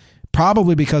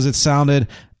 Probably because it sounded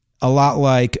a lot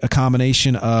like a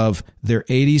combination of their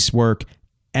 80s work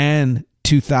and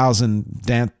 2000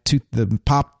 the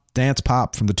dance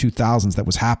pop from the 2000s that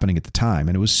was happening at the time.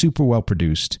 And it was super well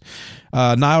produced.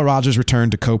 Nile Rodgers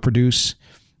returned to co-produce,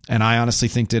 and I honestly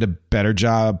think did a better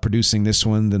job producing this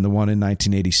one than the one in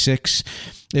 1986.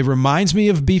 It reminds me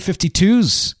of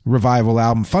B-52's revival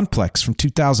album Funplex from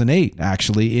 2008,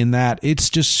 actually, in that it's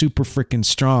just super freaking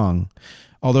strong.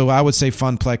 Although I would say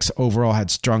Funplex overall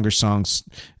had stronger songs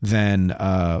than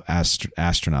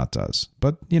Astronaut does.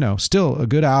 But, still a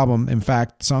good album. In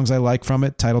fact, songs I like from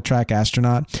it, title track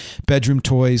Astronaut, Bedroom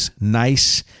Toys,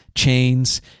 Nice,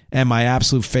 Chains, and my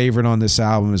absolute favorite on this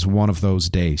album is One of Those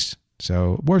Days.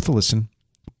 So worth a listen,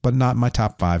 but not my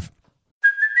top 5.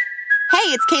 Hey,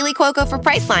 it's Kaylee Cuoco for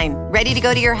Priceline. Ready to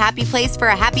go to your happy place for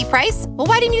a happy price? Well,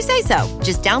 why didn't you say so?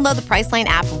 Just download the Priceline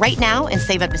app right now and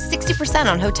save up to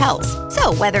 60% on hotels.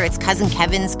 So whether it's Cousin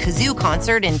Kevin's Kazoo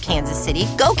Concert in Kansas City,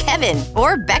 go Kevin,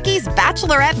 or Becky's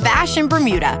Bachelorette Bash in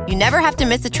Bermuda, you never have to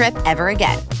miss a trip ever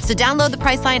again. So download the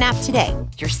Priceline app today.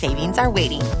 Your savings are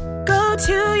waiting. Go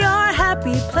to your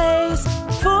happy place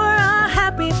for a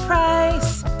happy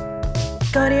price.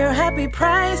 Go to your happy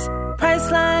price,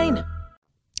 Priceline.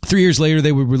 3 years later,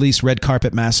 they would release Red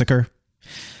Carpet Massacre.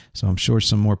 So I'm sure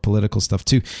some more political stuff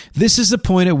too. This is the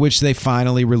point at which they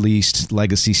finally released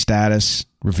legacy status,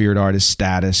 revered artist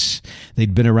status.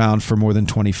 They'd been around for more than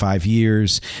 25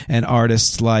 years, and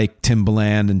artists like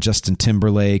Timbaland and Justin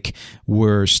Timberlake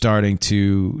were starting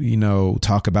to,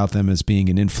 talk about them as being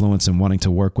an influence and wanting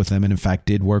to work with them, and in fact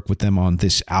did work with them on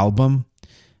this album.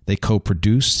 They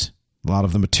co-produced a lot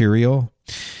of the material.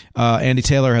 Andy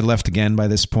Taylor had left again by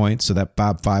this point, so that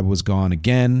Bob 5 was gone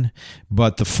again.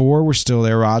 But the 4 were still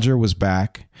there. Roger was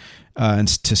back and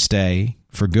to stay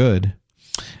for good.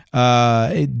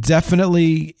 It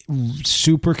definitely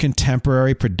super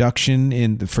contemporary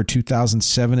production for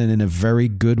 2007 and in a very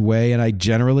good way. And I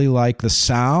generally like the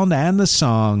sound and the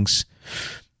songs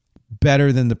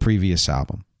better than the previous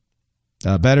album.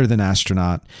 Better than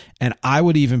Astronaut, and I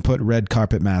would even put Red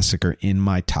Carpet Massacre in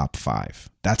my top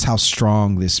 5. That's how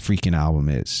strong this freaking album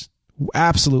is.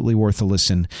 Absolutely worth a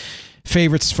listen.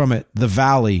 Favorites from it: The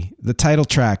Valley, the title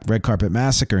track, Red Carpet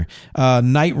Massacre,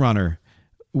 Night Runner,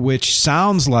 which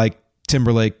sounds like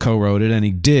Timberlake co-wrote it, and he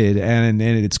did, and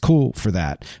it's cool for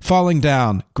that. Falling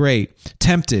Down, great.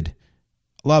 Tempted,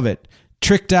 love it.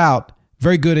 Tricked Out,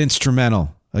 very good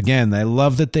instrumental. Again, I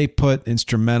love that they put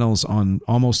instrumentals on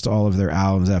almost all of their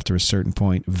albums after a certain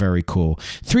point. Very cool.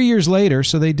 3 years later,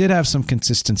 so they did have some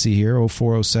consistency here,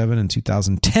 04, 07, and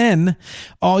 2010.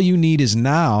 All You Need Is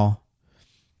Now.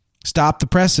 Stop the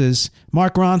Presses.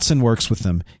 Mark Ronson works with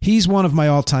them. He's one of my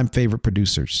all-time favorite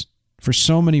producers for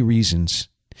so many reasons.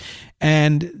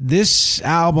 And this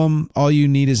album, All You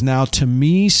Need Is Now, to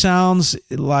me sounds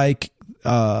like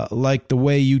the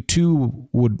way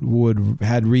U2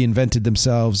 had reinvented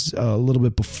themselves a little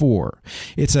bit before.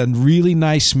 It's a really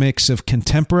nice mix of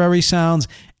contemporary sounds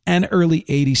and early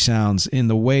 80s sounds in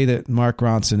the way that Mark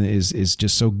Ronson is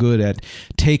just so good at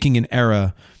taking an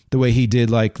era the way he did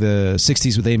like the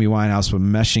 60s with Amy Winehouse, but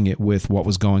meshing it with what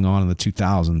was going on in the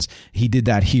 2000s. He did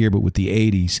that here, but with the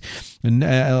 80s. And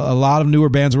a lot of newer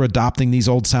bands were adopting these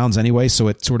old sounds anyway, so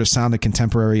it sort of sounded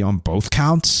contemporary on both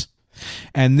counts.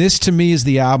 And this, to me, is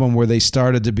the album where they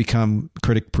started to become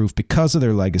critic-proof because of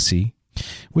their legacy,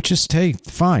 which is, hey,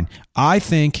 fine. I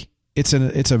think it's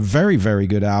a very, very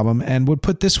good album and would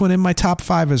put this one in my top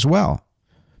 5 as well.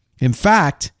 In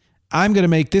fact, I'm going to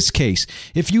make this case.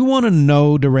 If you want to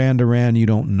know Duran Duran, you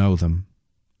don't know them,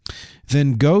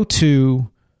 then go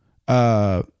to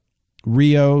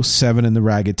Rio, Seven and the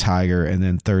Ragged Tiger, and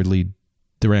then thirdly,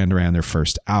 Duran Duran, their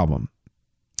first album.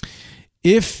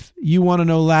 If you want to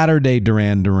know latter-day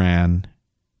Duran Duran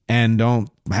and don't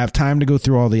have time to go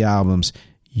through all the albums,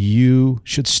 you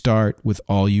should start with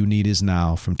All You Need Is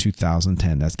Now from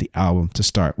 2010. That's the album to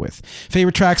start with.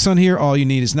 Favorite tracks on here, All You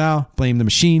Need Is Now, Blame the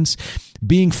Machines,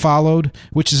 Being Followed,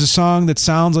 which is a song that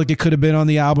sounds like it could have been on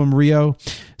the album Rio,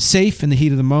 Safe in the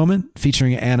Heat of the Moment,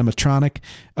 featuring Animatronic,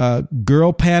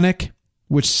 Girl Panic,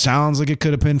 which sounds like it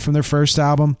could have been from their first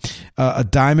album, A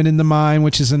Diamond in the Mine,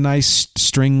 which is a nice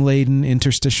string-laden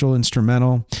interstitial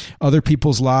instrumental, Other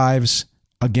People's Lives,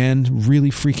 again, really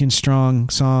freaking strong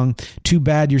song. Too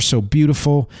Bad You're So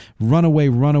Beautiful. Runaway,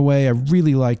 Runaway. I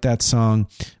really like that song.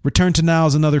 Return to Now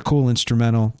is another cool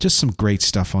instrumental. Just some great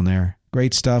stuff on there.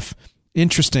 Great stuff.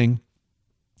 Interesting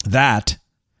that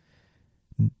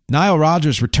Nile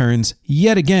Rodgers returns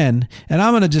yet again, and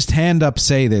I'm going to just hand up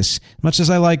say this. Much as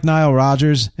I like Nile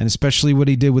Rodgers, and especially what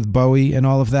he did with Bowie and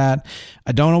all of that,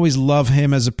 I don't always love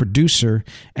him as a producer,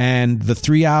 and the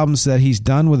 3 albums that he's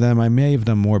done with them, I may have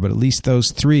done more, but at least those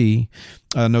 3,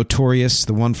 Notorious,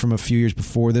 the one from a few years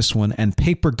before this one, and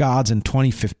Paper Gods in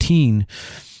 2015,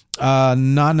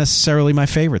 not necessarily my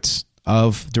favorites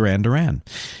of Duran Duran.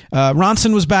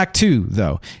 Ronson was back too,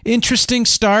 though. Interesting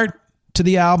start to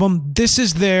the album. This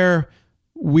is their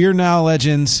We're Now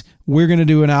Legends. We're going to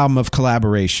do an album of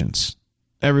collaborations.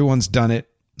 Everyone's done it,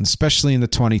 especially in the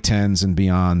 2010s and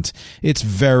beyond. It's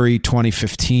very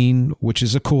 2015, which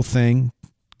is a cool thing.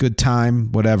 Good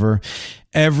time, whatever.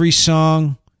 Every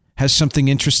song has something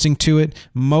interesting to it.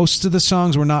 Most of the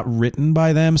songs were not written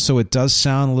by them, so it does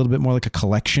sound a little bit more like a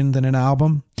collection than an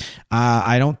album.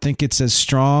 I don't think it's as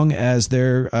strong as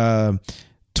their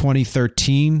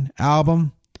 2013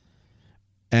 album.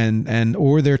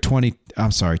 Or their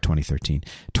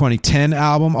 2010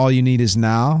 album, All You Need Is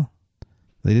Now.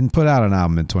 They didn't put out an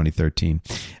album in 2013.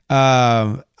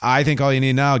 I think All You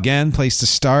Need Now, again, place to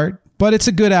start. But it's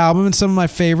a good album and some of my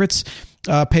favorites.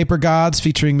 Paper Gods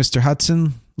featuring Mr.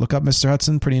 Hudson. Look up Mr.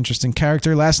 Hudson, pretty interesting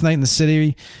character. Last Night in the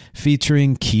City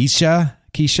featuring Keisha.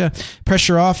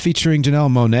 Pressure Off featuring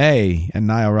Janelle Monáe and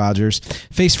Nile Rodgers.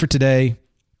 Face for Today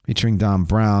featuring Don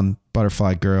Brown.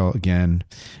 Butterfly Girl again.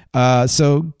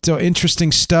 So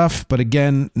interesting stuff, but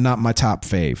again, not my top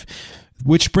fave.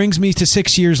 Which brings me to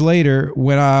 6 years later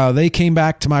when they came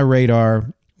back to my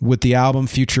radar with the album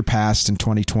Future Past in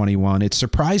 2021. It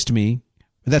surprised me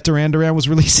that Duran Duran was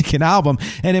releasing an album,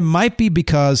 and it might be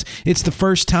because it's the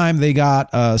first time they got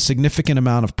a significant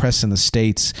amount of press in the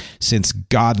States since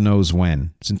God knows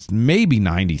when, since maybe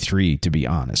 93, to be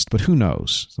honest, but who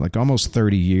knows? It's like almost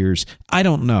 30 years. I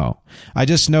don't know. I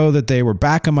just know that they were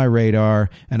back on my radar,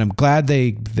 and I'm glad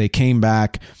they came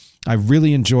back. I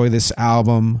really enjoy this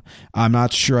album. I'm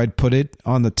not sure I'd put it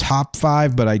on the top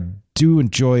 5, but I do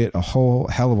enjoy it a whole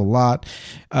hell of a lot.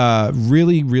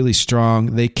 Really, really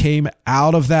strong. They came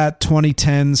out of that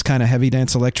 2010s kind of heavy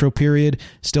dance electro period.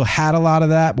 Still had a lot of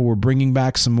that, but we're bringing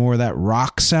back some more of that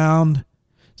rock sound.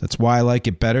 That's why I like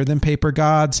it better than Paper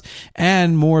Gods,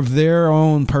 and more of their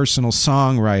own personal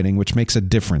songwriting, which makes a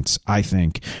difference, I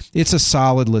think. It's a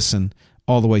solid listen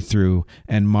all the way through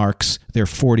and marks their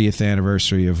 40th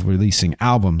anniversary of releasing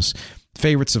albums.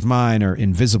 Favorites of mine are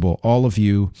Invisible, All of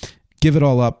You, Give It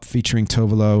All Up featuring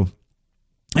Tovolo.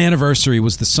 Anniversary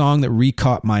was the song that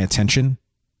re-caught my attention.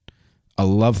 I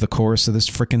love the chorus of this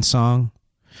frickin' song.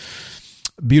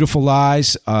 Beautiful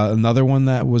Lies, another one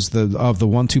that was the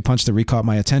 1-2 punch that recaught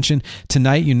my attention.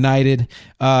 Tonight United,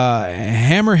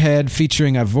 Hammerhead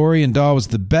featuring Ivorian Doll was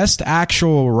the best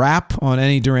actual rap on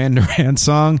any Duran Duran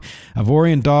song.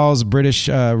 Ivorian Doll's a British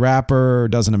rapper,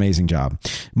 does an amazing job.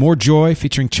 More Joy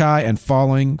featuring Chai and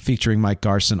Falling featuring Mike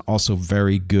Garson, also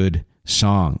very good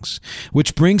songs.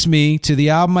 Which brings me to the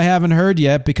album I haven't heard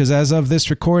yet because as of this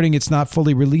recording, it's not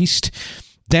fully released.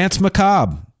 Dance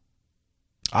Macabre.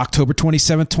 October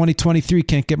 27th, 2023.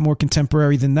 Can't get more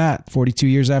contemporary than that. 42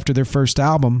 years after their first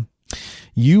album.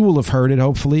 You will have heard it,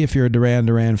 hopefully, if you're a Duran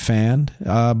Duran fan.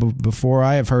 Before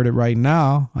I have heard it right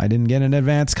now. I didn't get an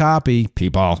advance copy,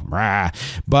 people.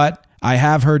 But I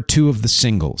have heard 2 of the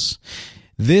singles.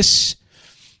 This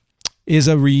is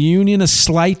a reunion, a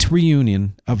slight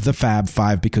reunion of the Fab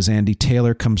Five because Andy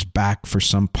Taylor comes back for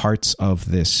some parts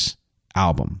of this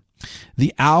album.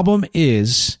 The album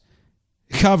is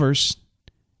covers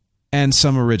and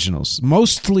some originals,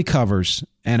 mostly covers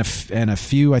and a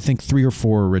few, I think 3 or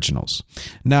 4 originals.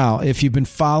 Now, if you've been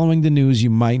following the news, you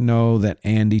might know that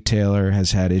Andy Taylor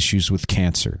has had issues with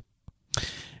cancer.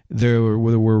 There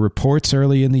were reports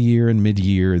early in the year and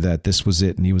mid-year that this was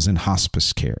it and he was in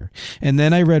hospice care. And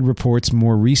then I read reports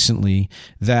more recently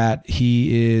that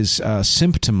he is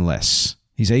symptomless.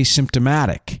 He's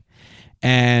asymptomatic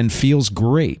and feels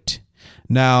great.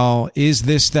 Now, is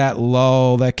this that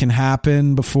lull that can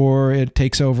happen before it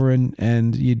takes over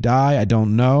and you die? I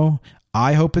don't know.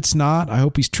 I hope it's not. I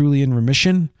hope he's truly in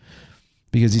remission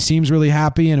because he seems really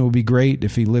happy and it would be great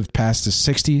if he lived past his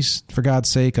 60s. For God's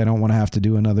sake, I don't want to have to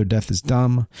do another Death is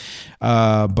Dumb.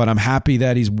 But I'm happy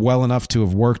that he's well enough to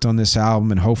have worked on this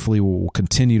album and hopefully will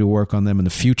continue to work on them in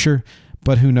the future.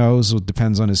 But who knows? It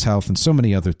depends on his health and so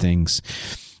many other things.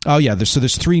 Oh, yeah,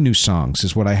 there's 3 new songs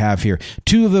is what I have here.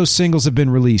 2 of those singles have been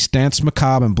released, Dance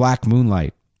Macabre and Black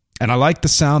Moonlight. And I like the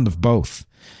sound of both.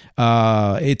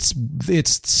 It's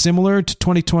similar to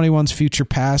 2021's Future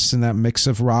Past in that mix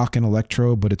of rock and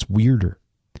electro, but it's weirder,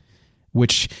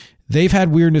 which they've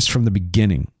had weirdness from the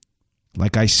beginning.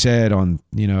 Like I said on,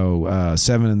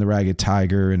 Seven and the Ragged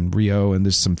Tiger and Rio, and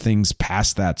there's some things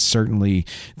past that, certainly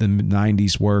the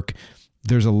 90s work.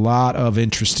 There's a lot of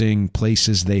interesting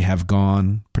places they have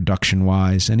gone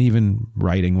production-wise and even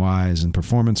writing-wise and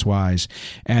performance-wise,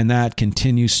 and that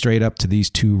continues straight up to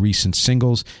these 2 recent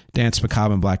singles, Dance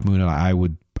Macabre and Black Moon. I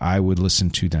would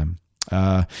listen to them.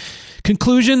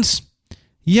 Conclusions?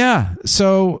 Yeah,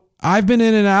 so I've been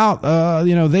in and out.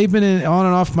 They've been on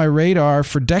and off my radar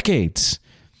for decades,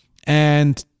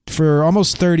 and for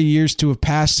almost 30 years to have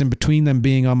passed in between them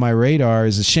being on my radar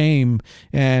is a shame.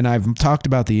 And I've talked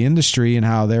about the industry and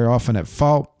how they're often at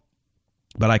fault,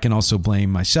 but I can also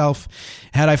blame myself.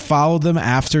 Had I followed them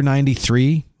after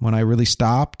 93, when I really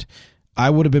stopped, I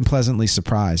would have been pleasantly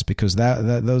surprised because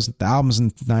those albums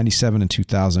in 97 and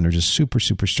 2000 are just super,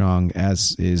 super strong,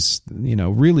 as is,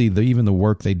 really even the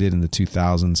work they did in the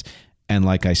 2000s. And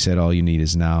like I said, All You Need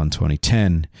Is Now in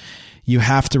 2010. You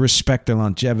have to respect their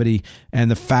longevity,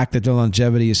 and the fact that their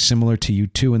longevity is similar to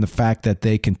U2 and the fact that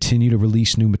they continue to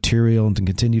release new material and to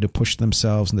continue to push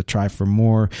themselves and to try for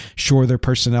more. Sure, their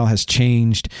personnel has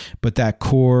changed, but that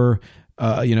core,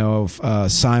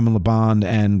 of Simon Le Bon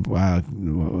and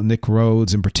Nick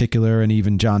Rhodes in particular, and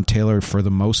even John Taylor for the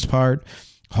most part,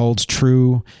 holds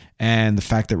true. And the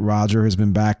fact that Roger has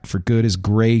been back for good is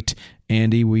great.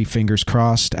 Andy, we fingers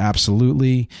crossed,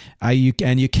 absolutely.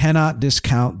 And you cannot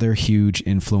discount their huge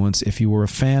influence. If you were a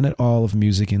fan at all of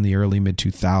music in the early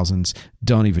mid-2000s,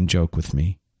 don't even joke with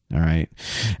me. All right.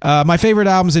 My favorite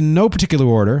albums in no particular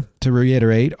order, to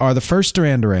reiterate, are the first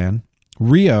Duran Duran,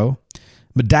 Rio,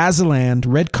 Medazzaland,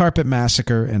 Red Carpet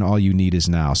Massacre, and All You Need Is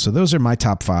Now. So those are my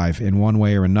top 5 in one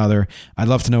way or another. I'd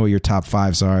love to know what your top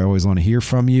 5s are. I always want to hear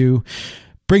from you.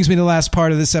 Brings me to the last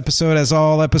part of this episode, as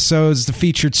all episodes, the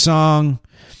featured song,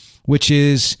 which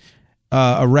is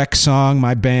a Wreck song,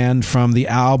 my band, from the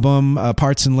album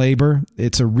Parts and Labor.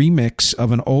 It's a remix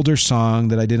of an older song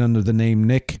that I did under the name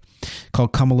Nick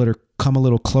called Come a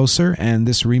Little Closer, and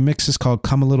this remix is called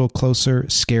Come a Little Closer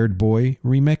Scared Boy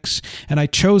Remix. And I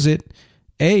chose it,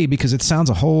 A, because it sounds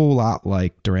a whole lot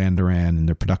like Duran Duran and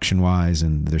their production-wise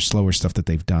and their slower stuff that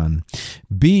they've done.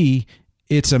 B,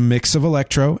 it's a mix of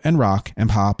electro and rock and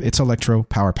pop. It's electro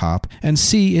power pop. And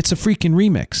C, it's a freaking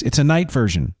remix. It's a night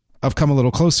version. of Come a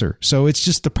Little Closer. So it's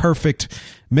just the perfect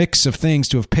mix of things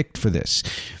to have picked for this.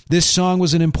 This song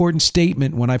was an important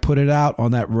statement when I put it out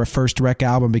on that first Rec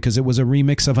album, because it was a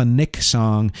remix of a Nick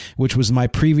song, which was my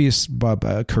previous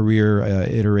career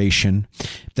iteration.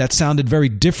 That sounded very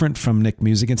different from Nick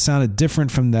music. It sounded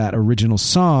different from that original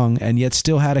song, and yet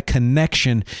still had a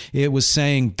connection. It was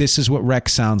saying, this is what Rec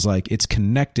sounds like. It's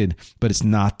connected, but it's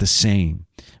not the same,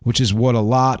 which is what a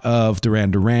lot of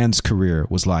Duran Duran's career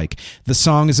was like. The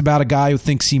song is about a guy who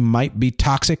thinks he might be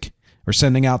toxic or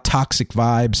sending out toxic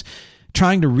vibes,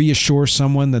 trying to reassure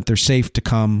someone that they're safe to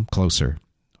come closer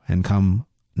and come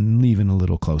even a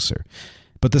little closer.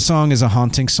 But the song is a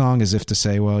haunting song, as if to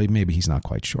say, well, maybe he's not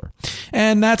quite sure.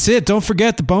 And that's it. Don't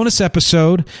forget the bonus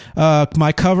episode,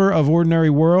 my cover of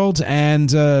Ordinary World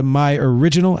and my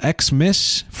original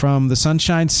X-Miss from the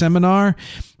Sunshine Seminar.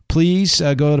 Please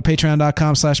go to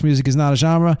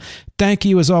patreon.com/musicisnotagenre. Thank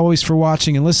you, as always, for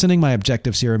watching and listening. My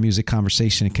objectives here are music,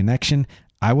 conversation, and connection.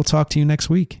 I will talk to you next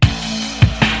week.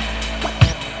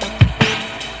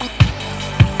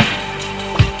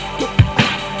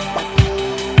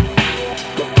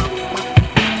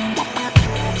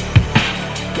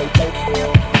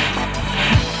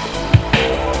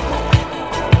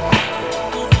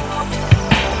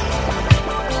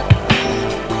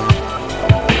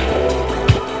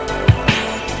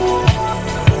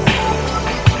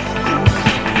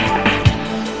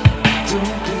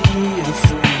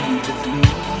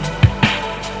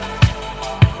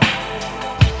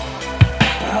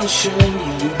 I'll show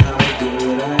you how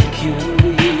good I can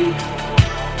be.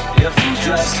 If you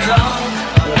just come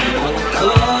a little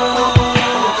closer.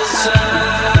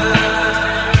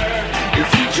 If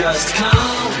you just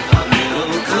come a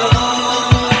little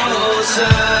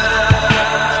closer,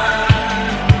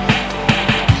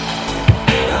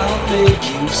 I'll make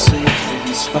you safe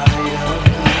in spite of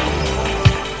me.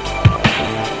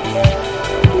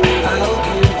 I'll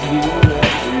give you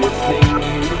everything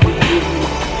you need.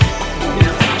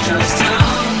 Just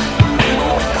come a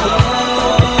little closer.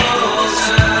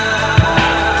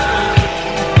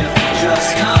 If you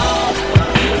just come a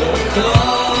little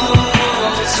closer.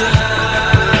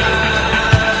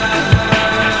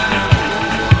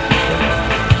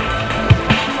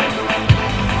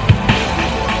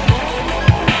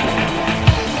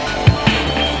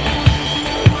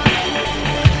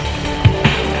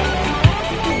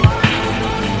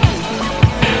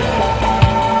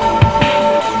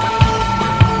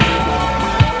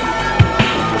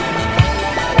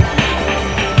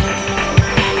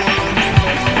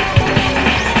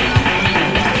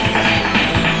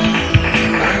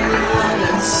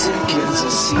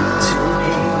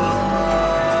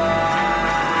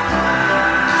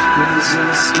 There's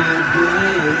a scared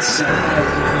boy inside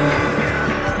of me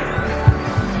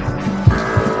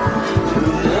who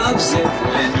loves it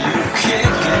when